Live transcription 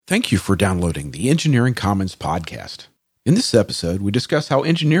Thank you for downloading the Engineering Commons podcast. In this episode, we discuss how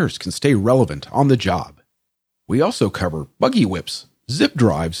engineers can stay relevant on the job. We also cover buggy whips, zip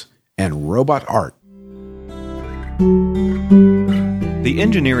drives, and robot art. The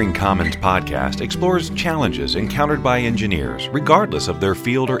Engineering Commons podcast explores challenges encountered by engineers, regardless of their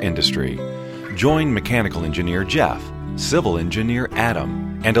field or industry. Join mechanical engineer Jeff, civil engineer Adam,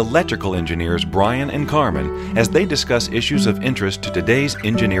 and electrical engineers Brian and Carmen as they discuss issues of interest to today's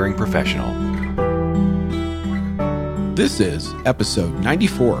engineering professional. This is episode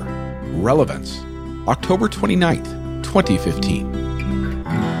 94, Relevance, October 29th, 2015.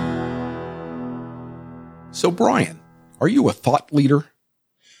 So, Brian, are you a thought leader?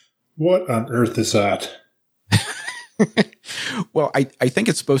 What on earth is that? Well, I think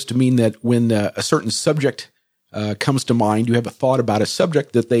it's supposed to mean that when a certain subject comes to mind, you have a thought about a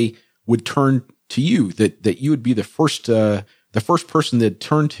subject that they would turn to you, that you would be the first person they'd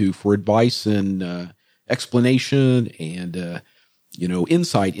turn to for advice and explanation and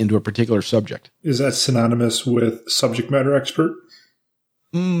insight into a particular subject. Is that synonymous with subject matter expert?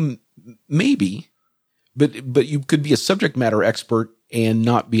 Maybe, but you could be a subject matter expert and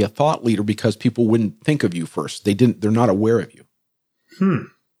not be a thought leader because people wouldn't think of you first. They're not aware of you.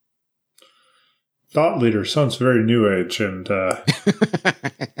 Thought leader sounds very new age, and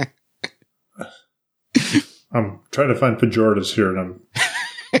I'm trying to find pejoratives here, and I'm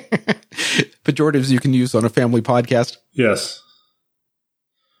pejoratives you can use on a family podcast. Yes.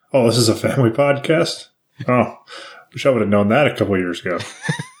 Oh, this is a family podcast? Oh, wish I would have known that a couple of years ago.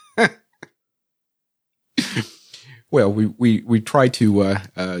 Well, we try to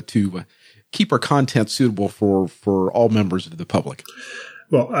keep our content suitable for all members of the public.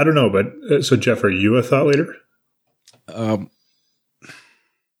 Well, I don't know, but so Jeff, are you a thought leader? I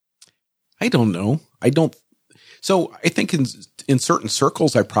don't know. I don't. So I think in certain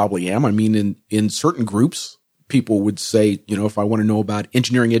circles, I probably am. I mean, in certain groups, people would say, if I want to know about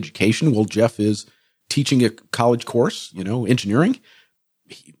engineering education, well, Jeff is teaching a college course, engineering.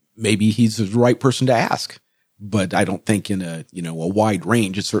 Maybe he's the right person to ask. But I don't think in a wide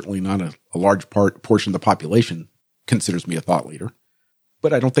range, it's certainly not a large portion of the population considers me a thought leader.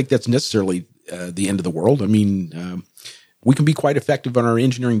 But I don't think that's necessarily the end of the world. I mean, we can be quite effective on our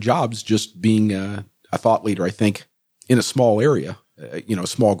engineering jobs just being a thought leader, I think, in a small area, a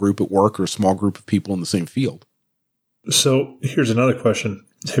small group at work or a small group of people in the same field. So here's another question.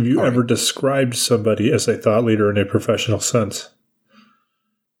 Have you ever described somebody as a thought leader in a professional sense?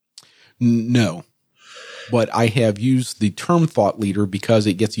 No. But I have used the term thought leader because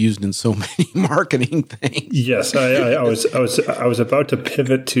it gets used in so many marketing things. Yes, I was about to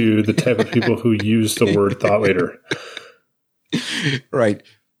pivot to the type of people who use the word thought leader. Right.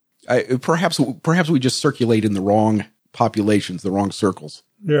 Perhaps we just circulate in the wrong populations, the wrong circles.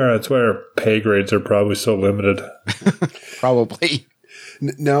 Yeah, that's why our pay grades are probably so limited. Probably.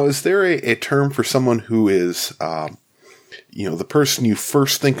 Now, is there a term for someone who is the person you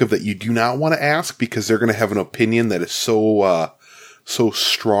first think of that you do not want to ask because they're going to have an opinion that is so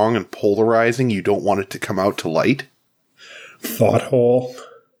strong and polarizing you don't want it to come out to light? Thought hole.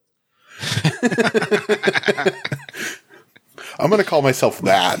 I'm going to call myself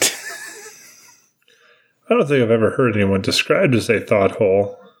that. I don't think I've ever heard anyone described as a thought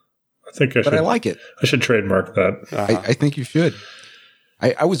hole. But I like it. I should trademark that. I think you should.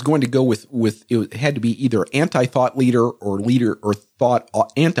 I was going to go with it had to be either anti-thought leader or leader or thought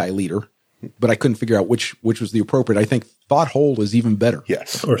anti-leader, but I couldn't figure out which was the appropriate. I think thought hole is even better.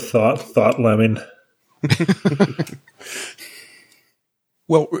 Yes. Or thought lemming.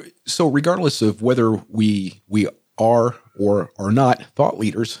 Well, so regardless of whether we are or are not thought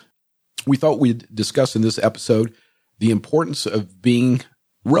leaders, we thought we'd discuss in this episode the importance of being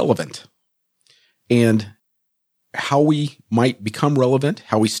relevant and how we might become relevant,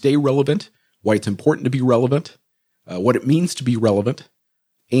 how we stay relevant, why it's important to be relevant, what it means to be relevant.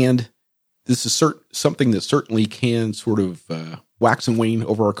 And this is something that certainly can sort of wax and wane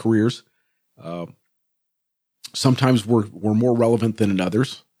over our careers. Sometimes we're more relevant than in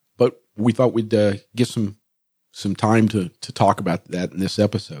others, but we thought we'd give some time to talk about that in this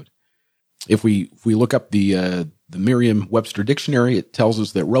episode. If we look up the Merriam-Webster dictionary, it tells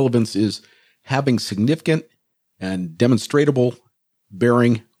us that relevance is having significant and demonstrable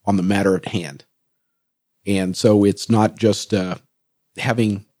bearing on the matter at hand. And so it's not just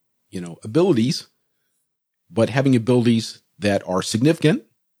having, abilities, but having abilities that are significant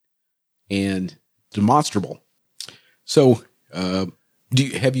and demonstrable. So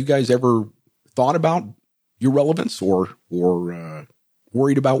have you guys ever thought about your relevance or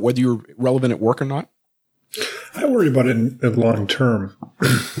worried about whether you're relevant at work or not? I worry about it in long term.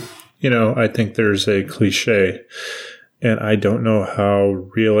 I think there's a cliche, and I don't know how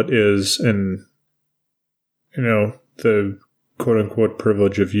real it is in, the quote unquote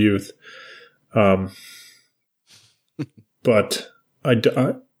privilege of youth. But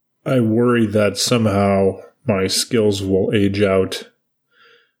I worry that somehow my skills will age out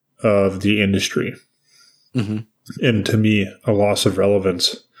of the industry. Mm-hmm. And to me, a loss of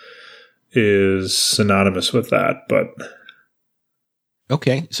relevance is synonymous with that. But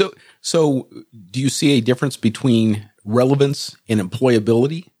okay, so do you see a difference between relevance and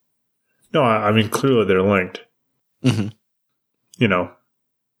employability? No, I mean clearly they're linked. Mm-hmm. In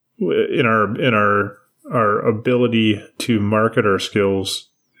our ability to market our skills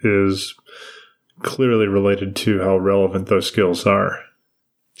is clearly related to how relevant those skills are.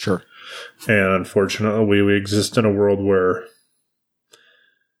 Sure. And unfortunately, we exist in a world where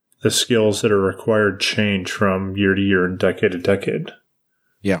the skills that are required change from year to year and decade to decade.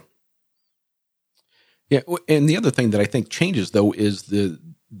 Yeah. Yeah. And the other thing that I think changes, though, is the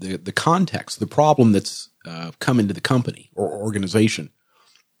context, the problem that's come into the company or organization.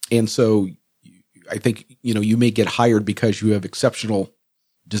 And so I think, you may get hired because you have exceptional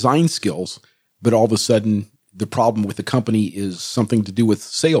design skills, but all of a sudden the problem with the company is something to do with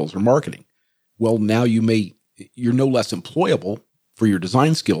sales or marketing. Well, now you're no less employable for your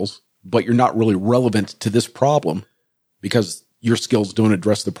design skills, but you're not really relevant to this problem because your skills don't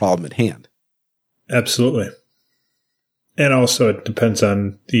address the problem at hand. Absolutely. And also it depends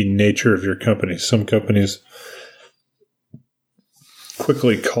on the nature of your company. Some companies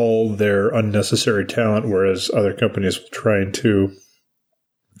quickly cull their unnecessary talent, whereas other companies will try to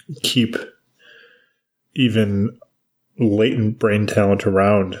keep even latent brain talent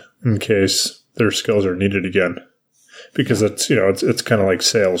around in case their skills are needed again. Because it's kind of like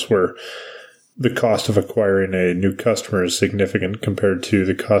sales, where the cost of acquiring a new customer is significant compared to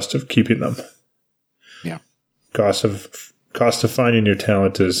the cost of keeping them. Yeah. Cost of finding new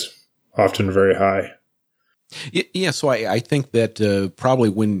talent is often very high. Yeah, so I think that probably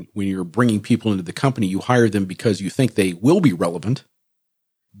when you're bringing people into the company, you hire them because you think they will be relevant.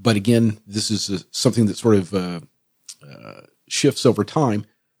 But again, this is something that sort of shifts over time.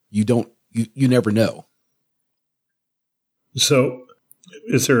 You never know. So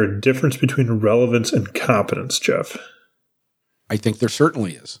is there a difference between relevance and competence, Jeff? I think there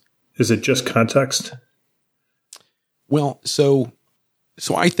certainly is. Is it just context? Well, so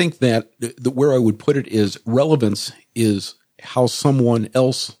I think that where I would put it is relevance is how someone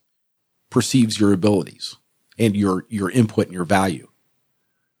else perceives your abilities and your input and your value.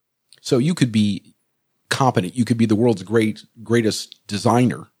 So you could be competent, you could be the world's greatest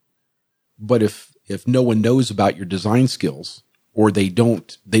designer, but if no one knows about your design skills, or they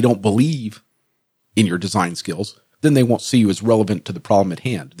don't believe in your design skills, then they won't see you as relevant to the problem at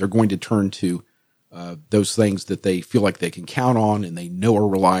hand. They're going to turn to those things that they feel like they can count on and they know are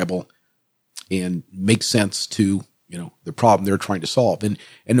reliable and make sense to, the problem they're trying to solve. And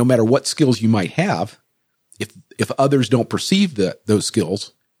no matter what skills you might have, if others don't perceive those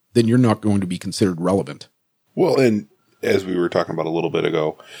skills, then you're not going to be considered relevant. Well, and as we were talking about a little bit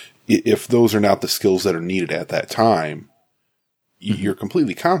ago, if those are not the skills that are needed at that time, you're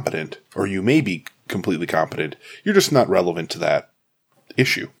completely competent, or you may be completely competent. You're just not relevant to that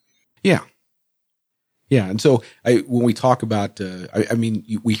issue. Yeah. Yeah. And so when we talk about,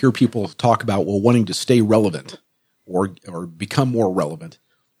 we hear people talk about, wanting to stay relevant or become more relevant.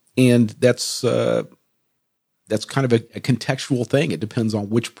 And that's kind of a contextual thing. It depends on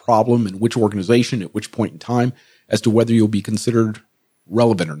which problem and which organization at which point in time as to whether you'll be considered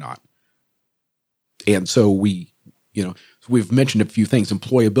relevant or not. And so we've mentioned a few things.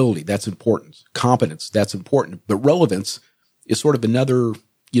 Employability, that's important. Competence, that's important. But relevance is sort of another,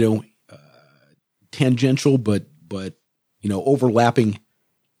 tangential, but overlapping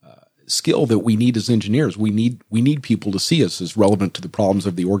skill that we need as engineers. We need people to see us as relevant to the problems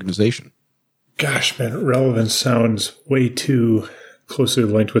of the organization. Gosh, man, relevance sounds way too closely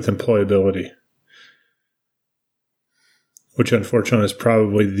linked with employability, which unfortunately is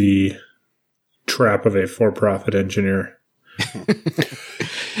probably the trap of a for-profit engineer.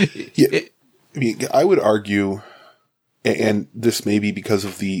 Yeah, I would argue, and this may be because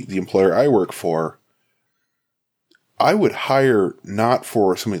of the employer I work for, I would hire not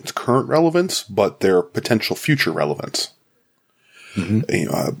for somebody's current relevance, but their potential future relevance.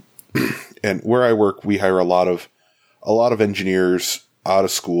 Mm-hmm. And where I work, we hire a lot of engineers out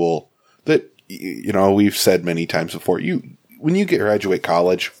of school that, we've said many times before, when you graduate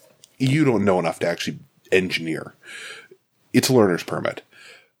college, you don't know enough to actually engineer. It's a learner's permit.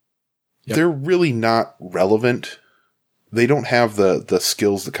 Yep. they're really not relevant. They don't have the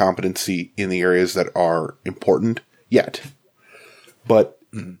skills, the competency in the areas that are important yet. But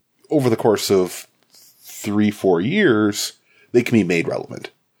over the course of 3-4 years, they can be made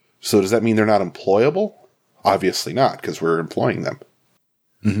relevant. So does that mean they're not employable? Obviously not, because we're employing them.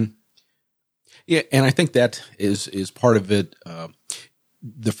 Mm-hmm. Yeah, and I think that is part of it.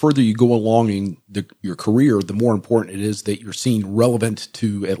 The further you go along in your career, the more important it is that you're seen relevant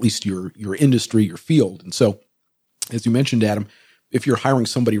to at least your industry, your field. And so, as you mentioned, Adam, if you're hiring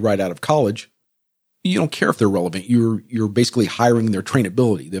somebody right out of college, you don't care if they're relevant. You're basically hiring their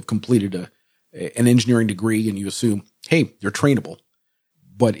trainability. They've completed an engineering degree, and you assume, hey, they're trainable.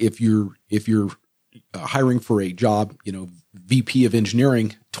 But if you're hiring for a job, VP of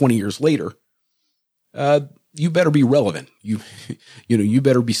engineering 20 years later, you better be relevant. You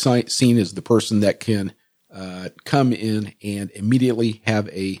better be seen as the person that can come in and immediately have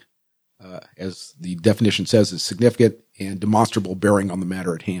as the definition says, a significant and demonstrable bearing on the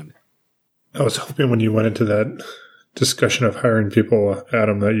matter at hand. I was hoping when you went into that discussion of hiring people,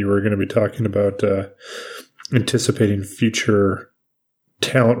 Adam, that you were going to be talking about anticipating future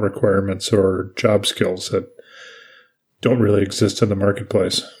talent requirements or job skills that don't really exist in the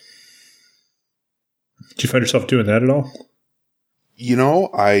marketplace. Do you find yourself doing that at all?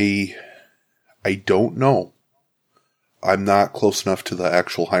 I don't know. I'm not close enough to the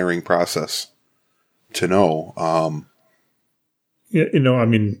actual hiring process to know. Yeah,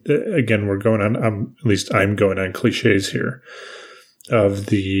 again, we're going on, at least I'm going on cliches here, of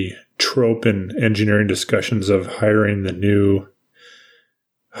the trope in engineering discussions of hiring the new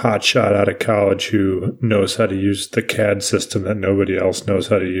hotshot out of college who knows how to use the CAD system that nobody else knows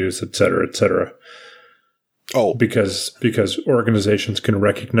how to use, et cetera, et cetera. Oh, because organizations can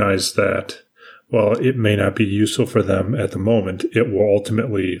recognize that, while it may not be useful for them at the moment, it will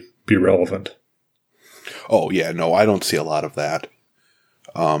ultimately be relevant. Oh, yeah, no, I don't see a lot of that.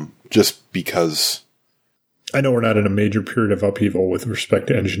 Just because... I know we're not in a major period of upheaval with respect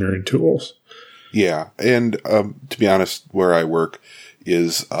to engineering tools. Yeah, and to be honest, where I work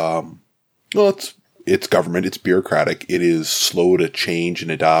is, it's government, it's bureaucratic. It is slow to change and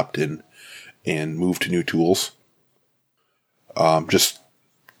adopt and move to new tools. That's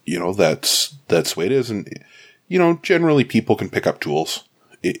the way it is. And, generally people can pick up tools.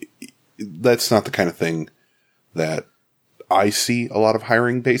 That's not the kind of thing that I see a lot of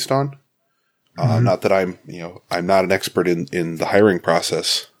hiring based on. Not that I'm not an expert in the hiring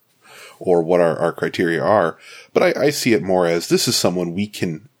process or what our criteria are, but I see it more as this is someone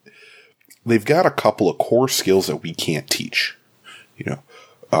they've got a couple of core skills that we can't teach,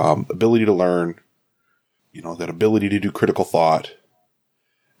 ability to learn, that ability to do critical thought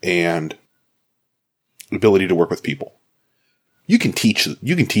and ability to work with people. You can teach the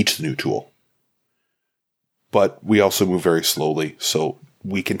new tool, but we also move very slowly. So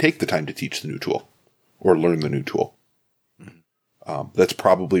we can take the time to teach the new tool or learn the new tool. That's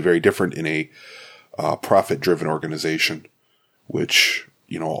probably very different in a profit-driven organization, which,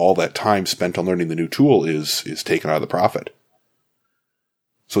 all that time spent on learning the new tool is taken out of the profit.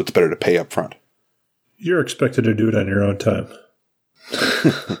 So it's better to pay up front. You're expected to do it on your own time.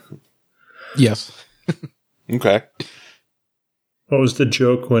 Yes. Okay. What was the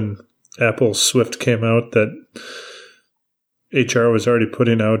joke when Apple Swift came out that HR was already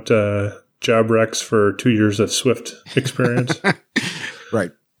putting out job recs for 2 years of Swift experience?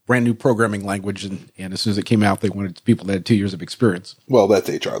 Right. Brand new programming language. And as soon as it came out, they wanted people that had 2 years of experience. Well, that's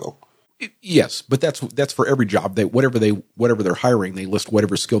HR though. Yes, but that's for every job. Whatever they're hiring, they list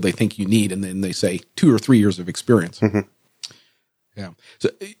whatever skill they think you need, and then they say 2 or 3 years of experience. Mm-hmm. Yeah.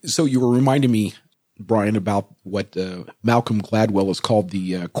 So you were reminding me, Brian, about what Malcolm Gladwell has called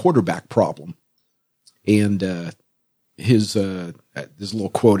the quarterback problem, and his little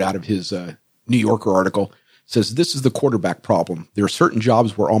quote out of his New Yorker article says, "This is the quarterback problem. There are certain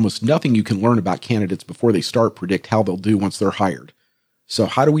jobs where almost nothing you can learn about candidates before they start predict how they'll do once they're hired. So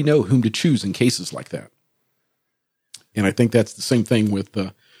how do we know whom to choose in cases like that?" And I think that's the same thing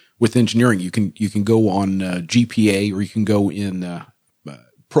with engineering. You can go on GPA, or you can go in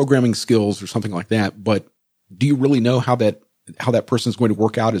programming skills or something like that. But do you really know how that person is going to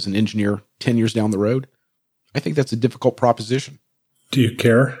work out as an engineer 10 years down the road? I think that's a difficult proposition. Do you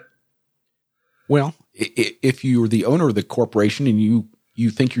care? Well, if you're the owner of the corporation and you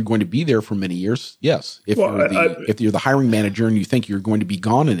think you're going to be there for many years, yes. If you're the hiring manager and you think you're going to be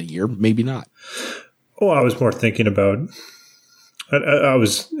gone in a year, maybe not. Well, I was more thinking about, I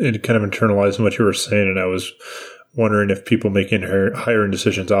was kind of internalizing what you were saying, and I was wondering if people making hiring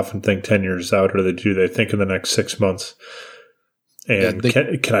decisions often think 10 years out, or they think in the next 6 months. And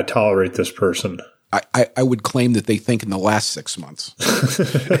can I tolerate this person? I would claim that they think in the last 6 months.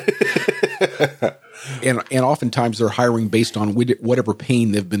 and oftentimes they're hiring based on whatever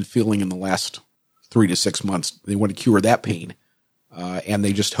pain they've been feeling in the last 3 to 6 months. They want to cure that pain. And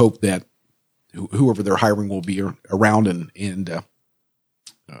they just hope that whoever they're hiring will be around and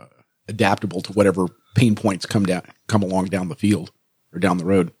adaptable to whatever pain points come along down the field or down the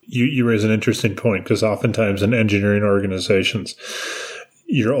road. You raise an interesting point, because oftentimes in engineering organizations,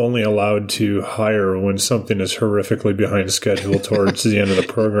 you're only allowed to hire when something is horrifically behind schedule towards the end of the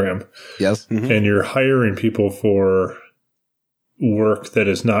program. Yes. Mm-hmm. And you're hiring people for work that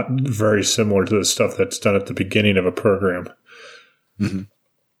is not very similar to the stuff that's done at the beginning of a program. Mm-hmm.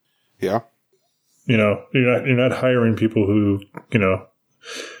 Yeah. You're not hiring people who,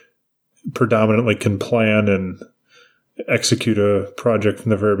 predominantly can plan and execute a project from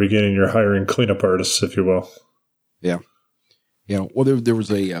the very beginning. You're hiring cleanup artists, if you will. Yeah. Yeah. Well, there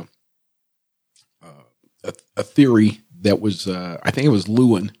was a theory that was, I think it was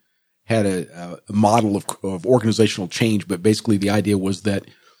Lewin had a model of organizational change, but basically the idea was that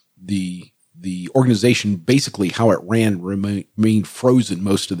the organization, basically how it ran, remained frozen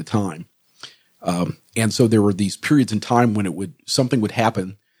most of the time. And so there were these periods in time when something would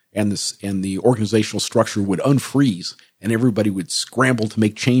happen and the organizational structure would unfreeze and everybody would scramble to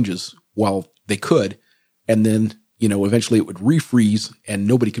make changes while they could. And then, eventually it would refreeze and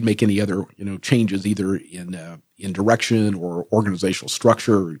nobody could make any other, changes either in direction or organizational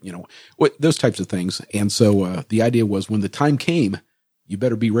structure, those types of things. And so, the idea was when the time came, you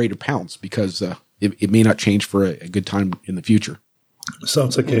better be ready to pounce because, it may not change for a good time in the future.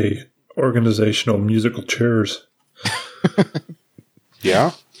 Sounds like a organizational musical chairs.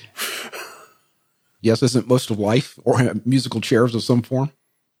 Yeah. Yes, isn't most of life or musical chairs of some form?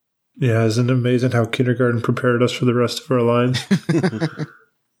 Yeah, isn't it amazing how kindergarten prepared us for the rest of our lives?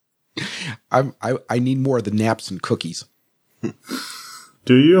 I need more of the naps and cookies.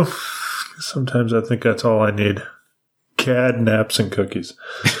 Do you? Sometimes I think that's all I need. CAD, naps, and cookies.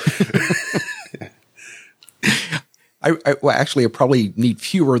 I probably need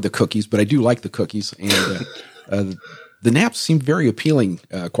fewer of the cookies, but I do like the cookies, and the naps seem very appealing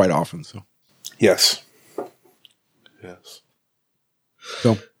quite often. So, yes.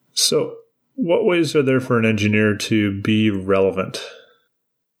 So, what ways are there for an engineer to be relevant?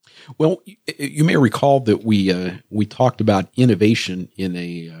 Well, you may recall that we talked about innovation in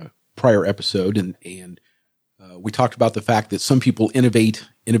a prior episode, and we talked about the fact that some people innovate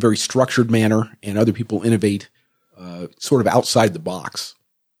in a very structured manner, and other people innovate sort of outside the box.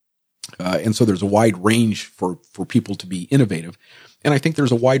 And so there's a wide range for people to be innovative. And I think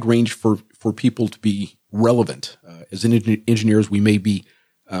there's a wide range for people to be relevant. As engineers, we may be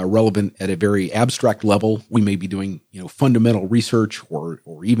relevant at a very abstract level. We may be doing, fundamental research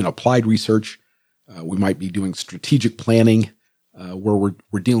or even applied research. We might be doing strategic planning, where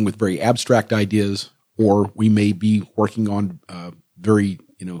we're dealing with very abstract ideas, or we may be working on very,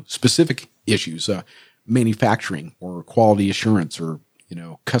 specific issues, manufacturing or quality assurance or,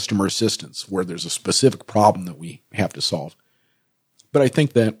 customer assistance, where there's a specific problem that we have to solve. But I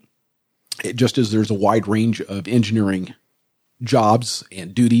think that just as there's a wide range of engineering jobs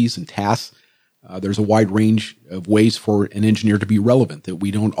and duties and tasks, there's a wide range of ways for an engineer to be relevant, that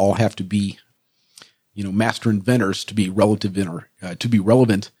we don't all have to be, master inventors to be relevant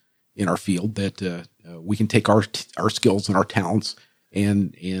in our field, that we can take our skills and our talents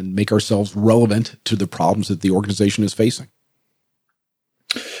and make ourselves relevant to the problems that the organization is facing.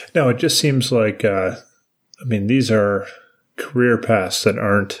 Now, it just seems like, these are career paths that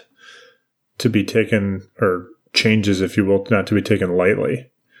aren't to be taken, or changes, if you will, not to be taken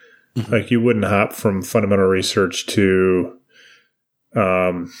lightly. Mm-hmm. Like, you wouldn't hop from fundamental research to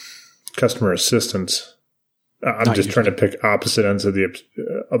customer assistance. I'm just trying to pick opposite ends of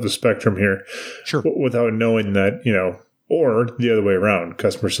the spectrum here. Sure. Without knowing that, or the other way around,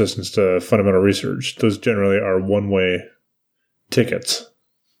 customer assistance to fundamental research. Those generally are one-way tickets.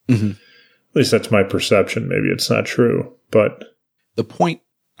 Mm-hmm. At least that's my perception. Maybe it's not true, but the point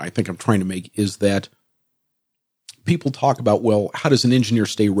I think I'm trying to make is that people talk about, well, how does an engineer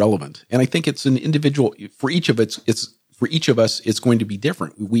stay relevant? And I think it's an individual for each of us. It's going to be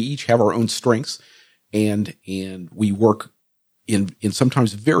different. We each have our own strengths, and we work in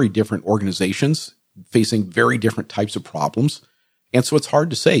sometimes very different organizations facing very different types of problems. And so it's hard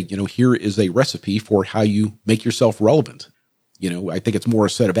to say, here is a recipe for how you make yourself relevant. I think it's more a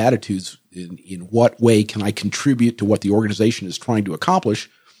set of attitudes in what way can I contribute to what the organization is trying to accomplish.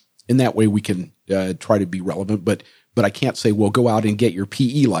 In that way, we can try to be relevant. But I can't say, well, go out and get your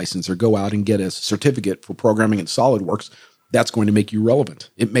PE license or go out and get a certificate for programming in SolidWorks, that's going to make you relevant.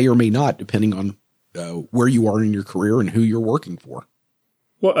 It may or may not, depending on where you are in your career and who you're working for.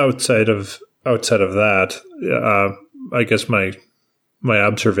 Well, outside of that, I guess my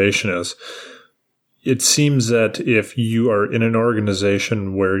observation is, it seems that if you are in an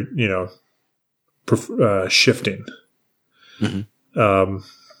organization where, shifting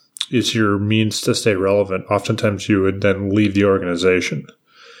is your means to stay relevant, oftentimes you would then leave the organization.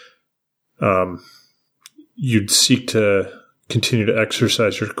 You'd seek to continue to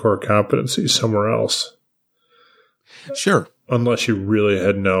exercise your core competency somewhere else. Sure. Unless you really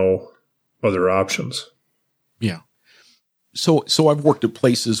had no other options. Yeah. So I've worked at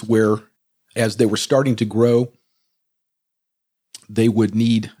places where, as they were starting to grow, they would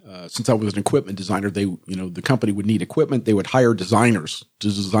need, since I was an equipment designer, the company would need equipment. They would hire designers to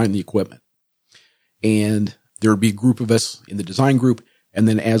design the equipment. And there would be a group of us in the design group. And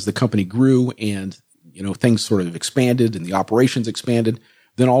then as the company grew and, things sort of expanded and the operations expanded,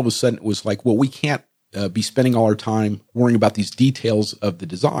 then all of a sudden it was like, well, we can't be spending all our time worrying about these details of the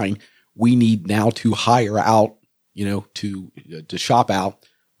design. We need now to hire out, to shop out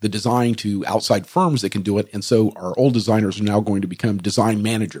the design to outside firms that can do it. And so our old designers are now going to become design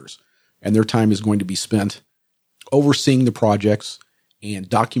managers, and their time is going to be spent overseeing the projects and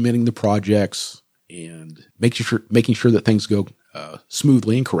documenting the projects and making sure that things go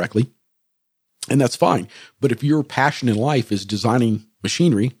smoothly and correctly. And that's fine. But if your passion in life is designing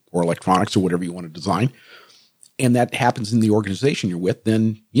machinery or electronics or whatever you want to design, and that happens in the organization you're with,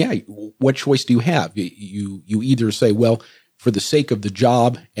 then yeah, what choice do you have? You either say, well, for the sake of the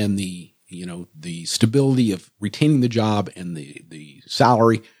job and the stability of retaining the job and the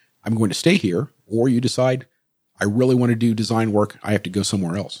salary, I'm going to stay here. Or you decide, I really want to do design work. I have to go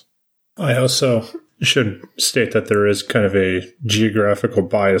somewhere else. I also should state that there is kind of a geographical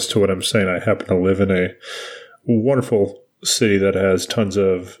bias to what I'm saying. I happen to live in a wonderful city that has tons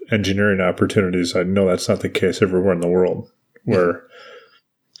of engineering opportunities. I know that's not the case everywhere in the world, where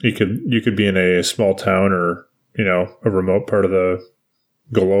you could be in a small town or a remote part of the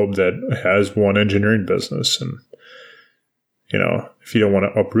globe that has one engineering business. And, if you don't want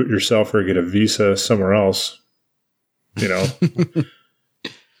to uproot yourself or get a visa somewhere else,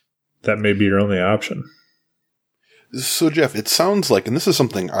 that may be your only option. So, Jeff, it sounds like, and this is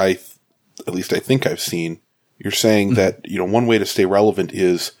something I think I've seen, you're saying that, one way to stay relevant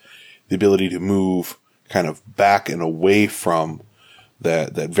is the ability to move kind of back and away from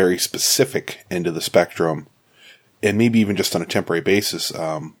that very specific end of the spectrum. And maybe even just on a temporary basis,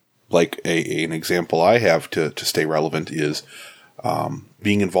 like an example I have to stay relevant is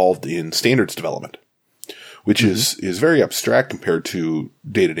being involved in standards development, which is very abstract compared to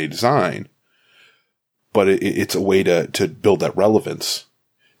day-to-day design, but it's a way to build that relevance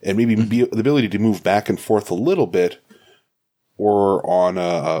and maybe the ability to move back and forth a little bit, or on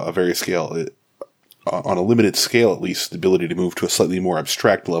a limited scale at least, the ability to move to a slightly more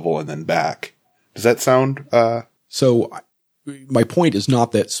abstract level and then back. Does that sound... So my point is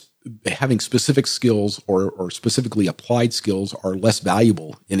not that having specific skills or specifically applied skills are less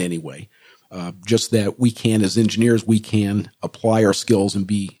valuable in any way. Just that we can, as engineers, we can apply our skills and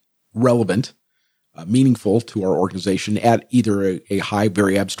be relevant, meaningful to our organization at either a high,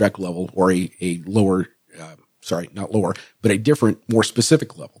 very abstract level or a lower, not lower, but a different, more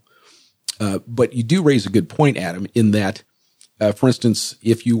specific level. But you do raise a good point, Adam, in that, for instance,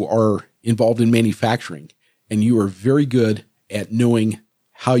 if you are involved in manufacturing, and you are very good at knowing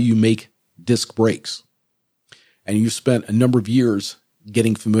how you make disc brakes, and you've spent a number of years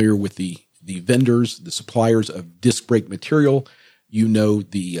getting familiar with the vendors, the suppliers of disc brake material. You know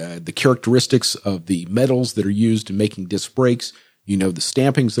the characteristics of the metals that are used in making disc brakes. You know the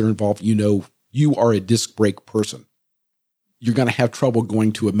stampings that are involved. You are a disc brake person. You're going to have trouble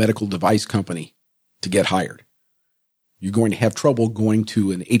going to a medical device company to get hired. You're going to have trouble going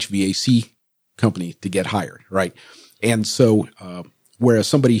to an HVAC company to get hired, right? And so, whereas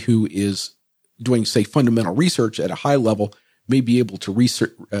somebody who is doing, say, fundamental research at a high level may be able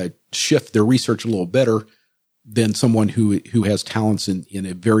to shift their research a little better than someone who has talents in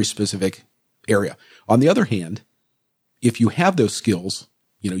a very specific area. On the other hand, if you have those skills,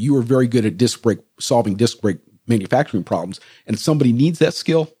 you are very good at solving disc brake manufacturing problems, and somebody needs that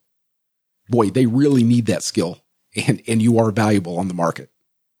skill, boy, they really need that skill, and you are valuable on the market.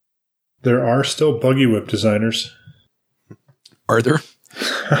 There are still buggy whip designers. Are there?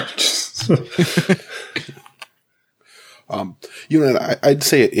 I'd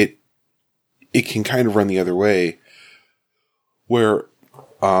say it can kind of run the other way, where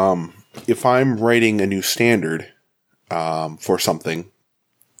if I'm writing a new standard for something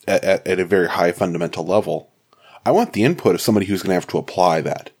at a very high fundamental level, I want the input of somebody who's going to have to apply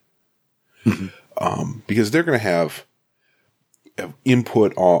that. Because they're going to have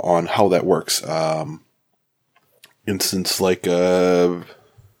input on how that works. Instance, like,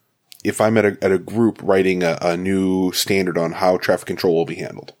 if I'm at a group writing a new standard on how traffic control will be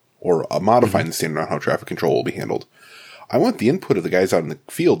handled, or modifying the standard on how traffic control will be handled, I want the input of the guys out in the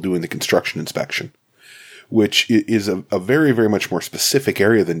field doing the construction inspection, which is a very, very much more specific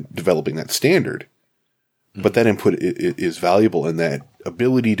area than developing that standard. But that input is valuable, and that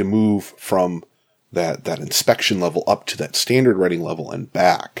ability to move from that inspection level up to that standard writing level and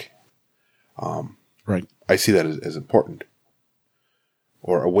back. Right. I see that as important,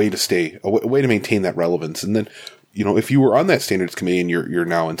 or a way to maintain that relevance. And then, if you were on that standards committee and you're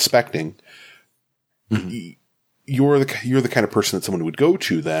now inspecting, you're the kind of person that someone would go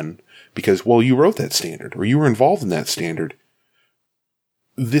to then, because, well, you wrote that standard or you were involved in that standard.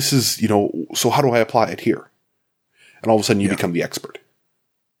 This is, so how do I apply it here? And all of a sudden you become the expert.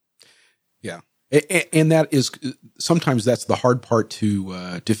 Yeah. And that is, sometimes that's the hard part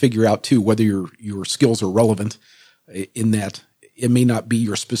to figure out too, whether your skills are relevant, in that it may not be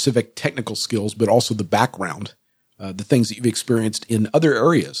your specific technical skills, but also the background, the things that you've experienced in other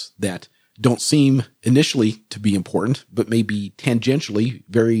areas that don't seem initially to be important, but may be tangentially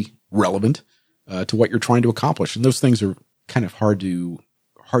very relevant to what you're trying to accomplish. And those things are kind of hard to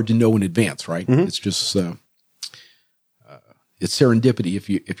know in advance, right? It's just it's serendipity.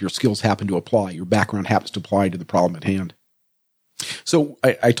 If your skills happen to apply, your background happens to apply to the problem at hand. So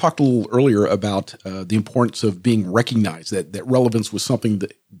I talked a little earlier about the importance of being recognized, that relevance was something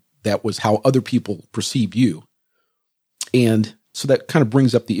that was how other people perceived you. And so that kind of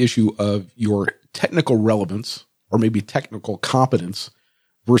brings up the issue of your technical relevance, or maybe technical competence,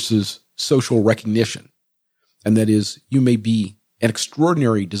 versus social recognition. And that is, you may be an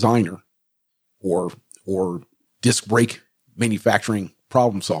extraordinary designer or disc brake manufacturing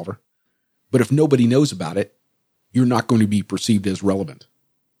problem solver, but if nobody knows about it, you're not going to be perceived as relevant.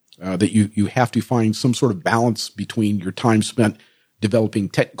 That you have to find some sort of balance between your time spent developing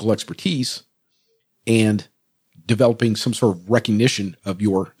technical expertise and developing some sort of recognition of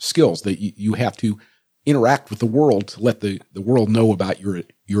your skills, that you have to interact with the world to let the world know about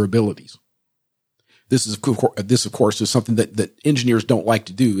your abilities. This of course is something that engineers don't like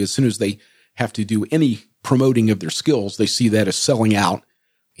to do. As soon as they have to do any promoting of their skills, they see that as selling out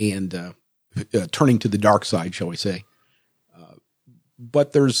and turning to the dark side, shall we say.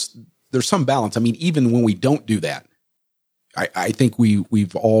 But there's some balance. I mean, even when we don't do that, I think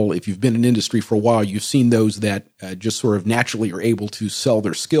we've all, if you've been in industry for a while, you've seen those that just sort of naturally are able to sell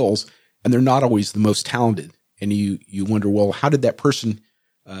their skills, and they're not always the most talented. And you wonder, well, how did that person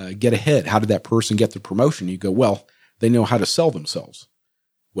get ahead? How did that person get the promotion? You go, well, they know how to sell themselves.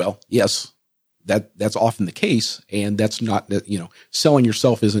 Well, yes, that's often the case, and that's not, selling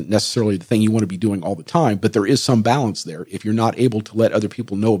yourself isn't necessarily the thing you want to be doing all the time, but there is some balance there. If you're not able to let other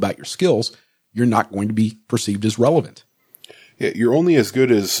people know about your skills, you're not going to be perceived as relevant. Yeah, you're only as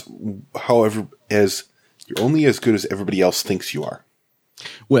good as everybody else thinks you are.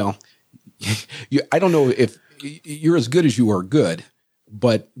 Well, I don't know if you're as good as you are good,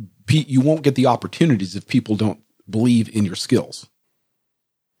 but you won't get the opportunities if people don't believe in your skills.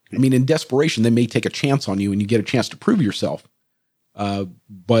 I mean, in desperation, they may take a chance on you and you get a chance to prove yourself.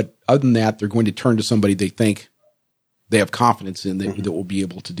 But other than that, they're going to turn to somebody they think they have confidence in that will be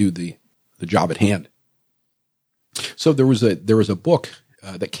able to do the job at hand. So there was a book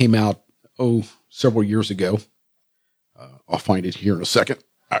that came out, several years ago. I'll find it here in a second.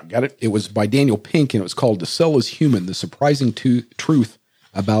 I got it. It was by Daniel Pink, and it was called "To Sell is Human: The Surprising Truth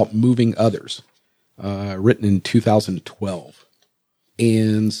About Moving Others," written in 2012.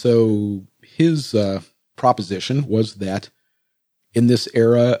 And so his proposition was that in this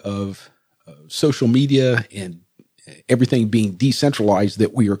era of social media and everything being decentralized,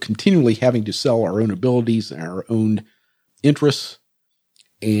 that we are continually having to sell our own abilities and our own interests,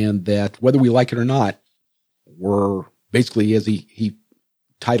 and that whether we like it or not, we're basically, as he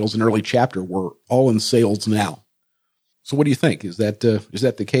titles an early chapter, we're all in sales now. So what do you think? Is that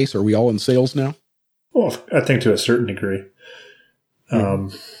the case? Are we all in sales now? Well, I think to a certain degree. I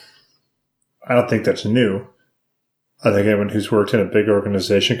don't think that's new. I think anyone who's worked in a big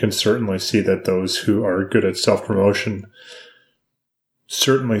organization can certainly see that those who are good at self-promotion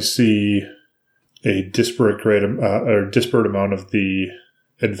certainly see a disparate amount of the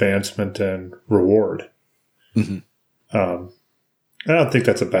advancement and reward. Mm-hmm. I don't think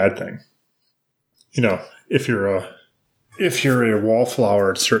that's a bad thing. If you're a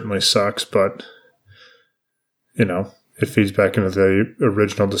wallflower, it certainly sucks, but it feeds back into the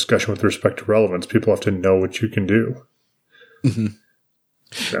original discussion with respect to relevance. People have to know what you can do. Mm-hmm.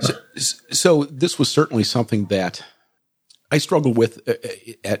 Yeah. So this was certainly something that I struggled with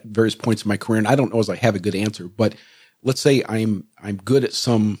at various points in my career, and I don't know as I have a good answer, but let's say I'm good at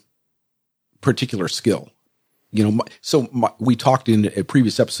some particular skill. We talked in a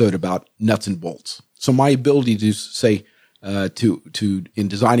previous episode about nuts and bolts. So my ability to say, in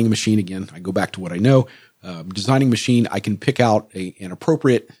designing a machine, again, I go back to what I know, designing a machine, I can pick out an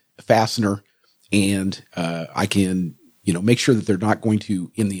appropriate fastener, and I can, make sure that they're not going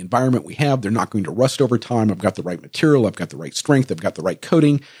to, in the environment we have, they're not going to rust over time. I've got the right material. I've got the right strength. I've got the right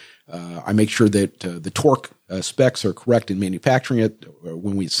coating. I make sure that the torque specs are correct in manufacturing it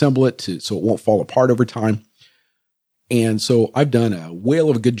when we assemble it so it won't fall apart over time. And so I've done a whale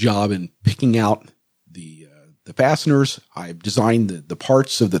of a good job in picking out the fasteners. I've designed the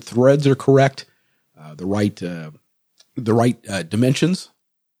parts so the threads are correct, the right dimensions,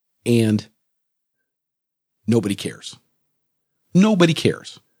 and nobody cares. Nobody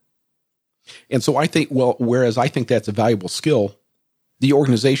cares. And so I think, whereas I think that's a valuable skill, the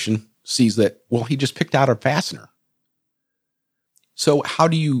organization sees that, he just picked out a fastener. So how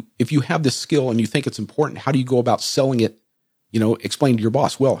do you, if you have this skill and you think it's important, how do you go about selling it? Explain to your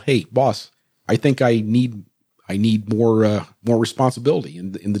boss, hey, boss, I think I need more responsibility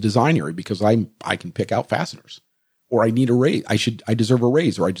in the design area because I can pick out fasteners, or I need a raise. I deserve a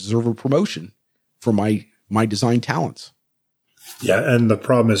raise, or I deserve a promotion for my design talents. Yeah. And the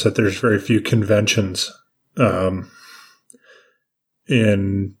problem is that there's very few conventions,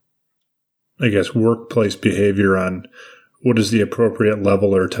 in, I guess, workplace behavior on what is the appropriate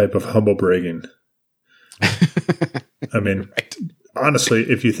level or type of humble bragging. I mean, right. Honestly,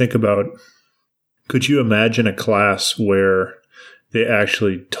 if you think about, could you imagine a class where they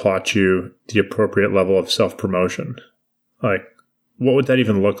actually taught you the appropriate level of self-promotion? Like, what would that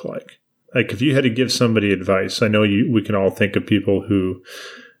even look like? Like, if you had to give somebody advice, I know we can all think of people who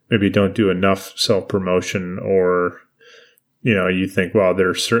maybe don't do enough self-promotion, or, you think, wow,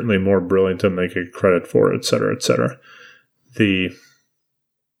 they're certainly more brilliant than they get credit for, et cetera, et cetera.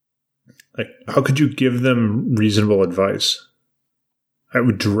 How could you give them reasonable advice? I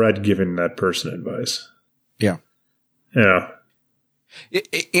would dread giving that person advice. Yeah. Yeah.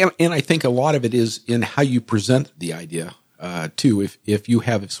 And I think a lot of it is in how you present the idea, too. If you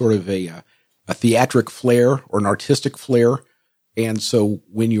have sort of a theatric flair or an artistic flair, and so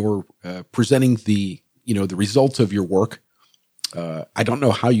when you're presenting the results of your work, I don't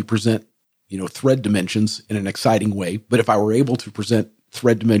know how you present, thread dimensions in an exciting way, but if I were able to present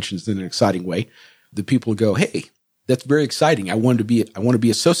thread dimensions in an exciting way, the people go, hey, that's very exciting. I want to be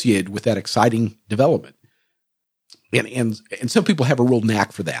associated with that exciting development. And some people have a real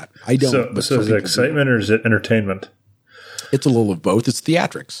knack for that. I don't. So is it excitement or is it entertainment? It's a little of both. It's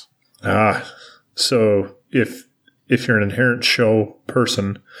theatrics. So if you're an inherent show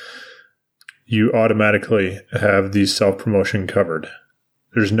person, you automatically have the self-promotion covered.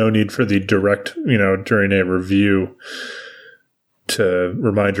 There's no need for the direct, during a review to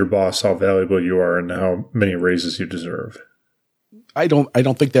remind your boss how valuable you are and how many raises you deserve. I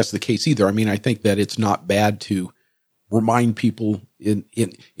don't think that's the case either. I mean, I think that it's not bad to remind people in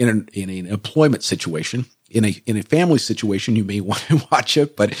an employment situation, in a family situation, you may want to watch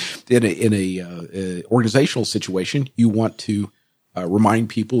it, but in a organizational situation, you want to remind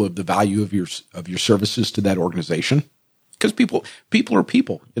people of the value of your services to that organization. Because people are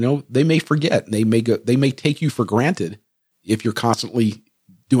people, they may forget, they may take you for granted if you're constantly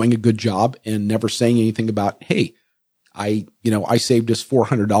doing a good job and never saying anything about, hey, I saved us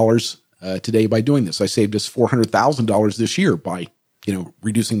 $400 today by doing this. I saved us $400,000 this year by,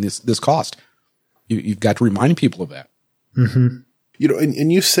 reducing this cost. You've got to remind people of that. Mm-hmm.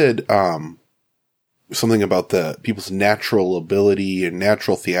 And you said something about the people's natural ability and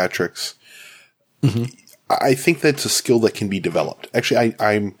natural theatrics. Mm-hmm. I think that's a skill that can be developed. Actually,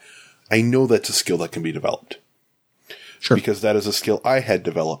 I know that's a skill that can be developed. Sure. Because that is a skill I had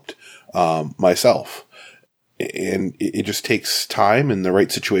developed myself. And it just takes time and the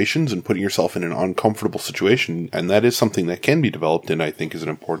right situations and putting yourself in an uncomfortable situation. And that is something that can be developed and I think is an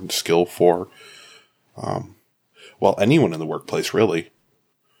important skill for, anyone in the workplace, really.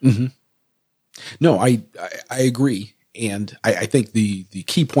 Mm-hmm. No, I agree. And I think the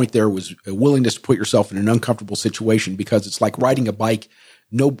key point there was a willingness to put yourself in an uncomfortable situation, because it's like riding a bike.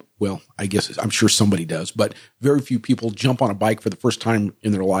 I guess I'm sure somebody does, but very few people jump on a bike for the first time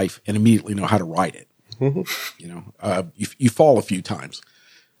in their life and immediately know how to ride it. Mm-hmm. You fall a few times,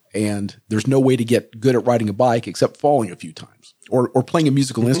 and there's no way to get good at riding a bike except falling a few times or playing a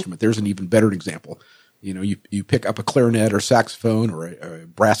musical instrument. There's an even better example. you pick up a clarinet or saxophone or a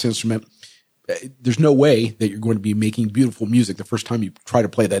brass instrument. There's no way that you're going to be making beautiful music the first time you try to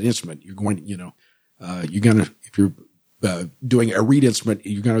play that instrument. You're going to, if you're doing a reed instrument,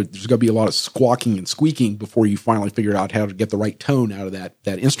 there's going to be a lot of squawking and squeaking before you finally figure out how to get the right tone out of that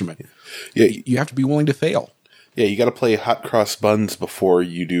instrument. Yeah, you have to be willing to fail. Yeah, you got to play hot cross buns before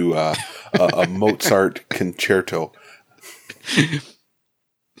you do a Mozart concerto.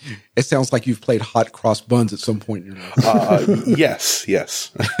 It sounds like you've played hot cross buns at some point in your life.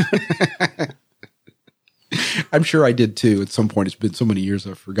 Yes. I'm sure I did too. At some point, it's been so many years,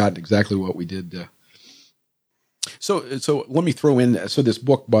 I've forgotten exactly what we did. So let me throw in, this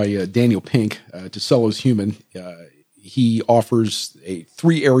book by Daniel Pink, To Sell is Human, he offers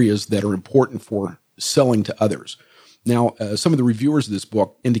 3 areas that are important for selling to others. Now, some of the reviewers of this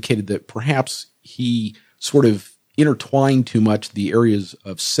book indicated that perhaps he sort of intertwined too much the areas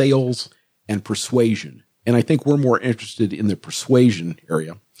of sales and persuasion. And I think we're more interested in the persuasion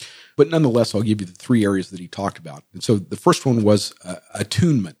area. But nonetheless, I'll give you the 3 areas that he talked about. And so the first one was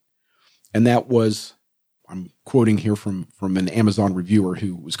attunement. And that was, I'm quoting here from an Amazon reviewer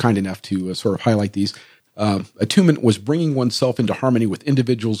who was kind enough to sort of highlight these. Attunement was bringing oneself into harmony with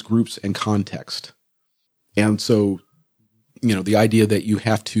individuals, groups, and context. And so, the idea that you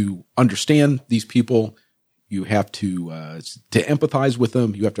have to understand these people, you have to empathize with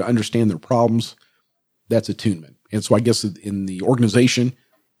them, you have to understand their problems, that's attunement. And so I guess in the organization,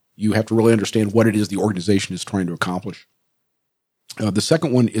 you have to really understand what it is the organization is trying to accomplish. The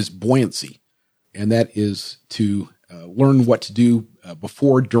second one is buoyancy, and that is to learn what to do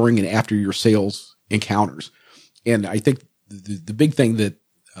before, during, and after your sales encounters. And I think the big thing that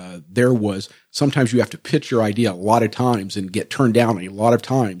there was sometimes you have to pitch your idea a lot of times and get turned down a lot of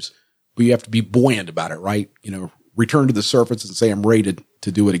times, but you have to be buoyant about it, right? Return to the surface and say, I'm ready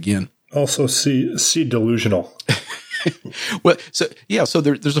to do it again. Also see delusional. Well, so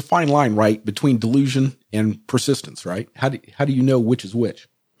there's a fine line, right, between delusion and persistence, right? How do you know which is which?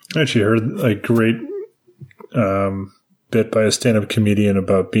 I actually heard a great bit by a stand-up comedian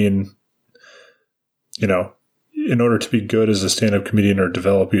about being, in order to be good as a stand-up comedian or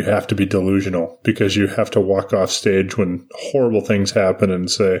develop, you have to be delusional because you have to walk off stage when horrible things happen and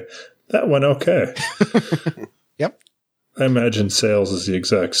say, that went okay. Yep. I imagine sales is the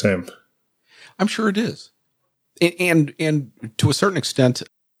exact same. I'm sure it is. And to a certain extent,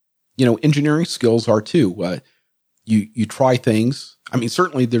 engineering skills are too. You try things. I mean,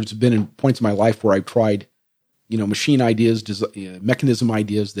 certainly there's been points in my life where I've tried, machine ideas, mechanism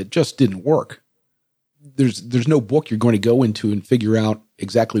ideas that just didn't work. There's no book you're going to go into and figure out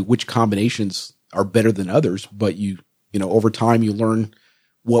exactly which combinations are better than others, but over time you learn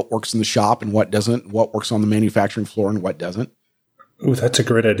what works in the shop and what doesn't, what works on the manufacturing floor and what doesn't. Ooh, that's a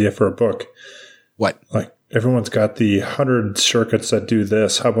great idea for a book. What? Like, everyone's got the 100 circuits that do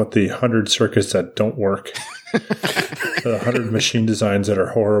this. How about the 100 circuits that don't work? The 100 machine designs that are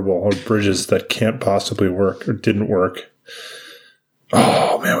horrible, or bridges that can't possibly work or didn't work.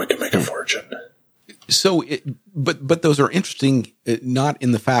 Oh, man, we can make a fortune. So, but those are interesting, not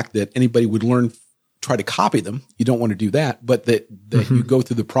in the fact that anybody would try to copy them. You don't want to do that, but that you go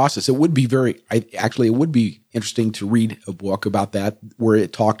through the process. It would be it would be interesting to read a book about that, where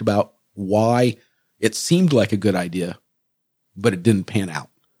it talked about why it seemed like a good idea, but it didn't pan out.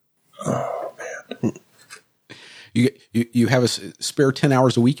 Oh, man. You have a spare 10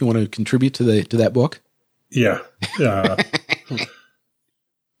 hours a week you want to contribute to that book? Yeah.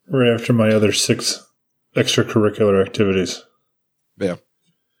 Right after my other 6 extracurricular activities. Yeah.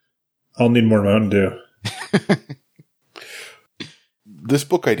 I'll need more Mountain Dew. This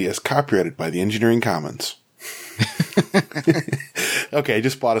book idea is copyrighted by the Engineering Commons. Okay, I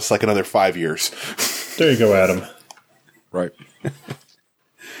just bought us like another 5 years. There you go, Adam. Right.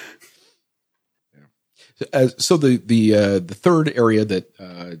 So the third area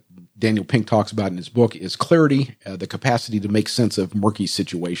that Daniel Pink talks about in his book is clarity, the capacity to make sense of murky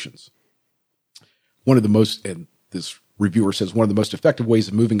situations. One of the most, and this reviewer says, one of the most effective ways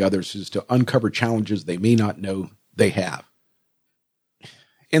of moving others is to uncover challenges they may not know they have.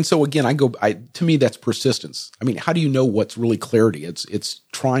 And so again, to me, that's persistence. I mean, how do you know what's really clarity? It's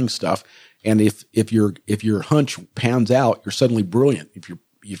trying stuff. And if your hunch pans out, you're suddenly brilliant.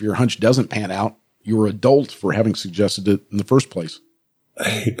 If your hunch doesn't pan out, you're a dolt for having suggested it in the first place. I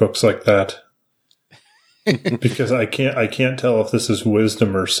hate books like that. Because I can't tell if this is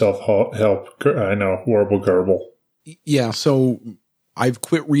wisdom or self-help. I know, horrible garble. Yeah, so I've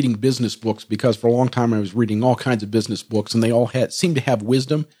quit reading business books because for a long time I was reading all kinds of business books and they all seemed to have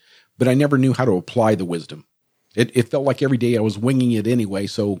wisdom, but I never knew how to apply the wisdom. It felt like every day I was winging it anyway,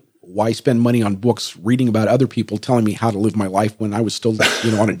 so why spend money on books reading about other people telling me how to live my life when I was still,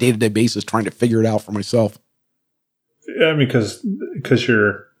 on a day-to-day basis trying to figure it out for myself? Yeah, because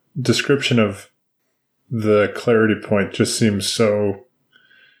your description of the clarity point just seems so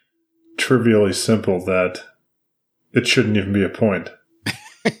trivially simple that it shouldn't even be a point.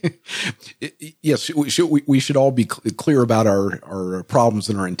 Yes, we should all be clear about our problems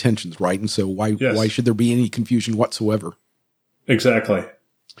and our intentions, right? And so why should there be any confusion whatsoever? Exactly.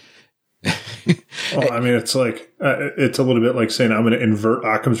 Well, I mean, it's like it's a little bit like saying I'm going to invert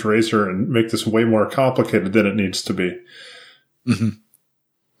Occam's razor and make this way more complicated than it needs to be.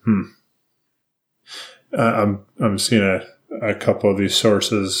 Mm-hmm. I'm seeing a couple of these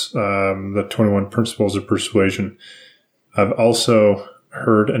sources. The 21 Principles of Persuasion. I've also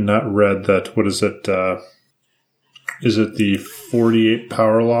heard and not read that. What is it? Is it the 48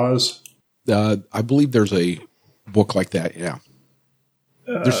 Power Laws? I believe there's a book like that. Yeah.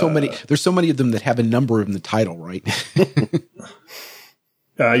 There's so many of them that have a number in the title, right?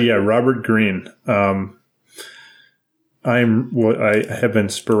 Yeah, Robert Greene. I have been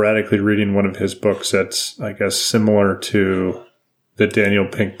sporadically reading one of his books that's, I guess, similar to the Daniel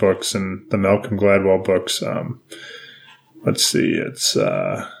Pink books and the Malcolm Gladwell books. Let's see, it's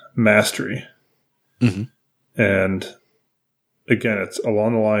Mastery. Mm-hmm. And again, it's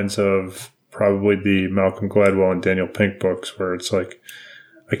along the lines of probably the Malcolm Gladwell and Daniel Pink books, where it's like,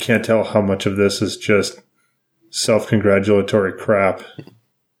 I can't tell how much of this is just self-congratulatory crap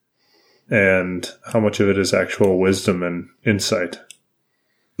and how much of it is actual wisdom and insight.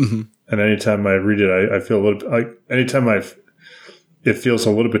 Mm-hmm. And anytime I read it, I feel a little bit like anytime it feels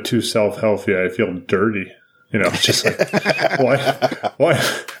a little bit too self-healthy, I feel dirty. It's just like,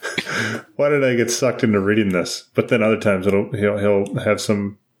 why did I get sucked into reading this? But then other times he'll have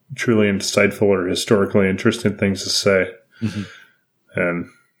some truly insightful or historically interesting things to say. Mm-hmm. And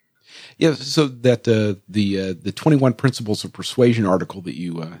yeah, so that the 21 Principles of Persuasion article that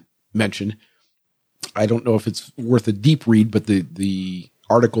you mentioned, I don't know if it's worth a deep read, but the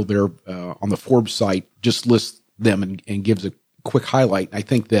article there on the Forbes site just lists them and gives a quick highlight. I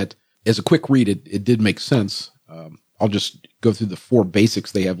think that as a quick read, it did make sense. I'll just go through the 4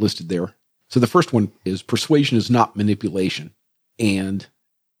 basics they have listed there. So the first one is persuasion is not manipulation. And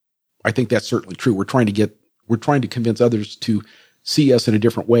I think that's certainly true. We're trying to convince others to see us in a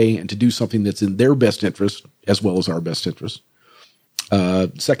different way and to do something that's in their best interest as well as our best interest.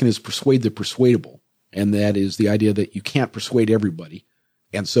 Second is persuade the persuadable. And that is the idea that you can't persuade everybody.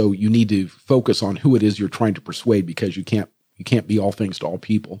 And so you need to focus on who it is you're trying to persuade, because you can't be all things to all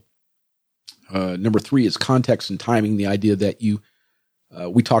people. Number 3 is context and timing. The idea that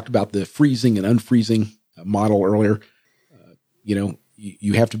we talked about the freezing and unfreezing model earlier.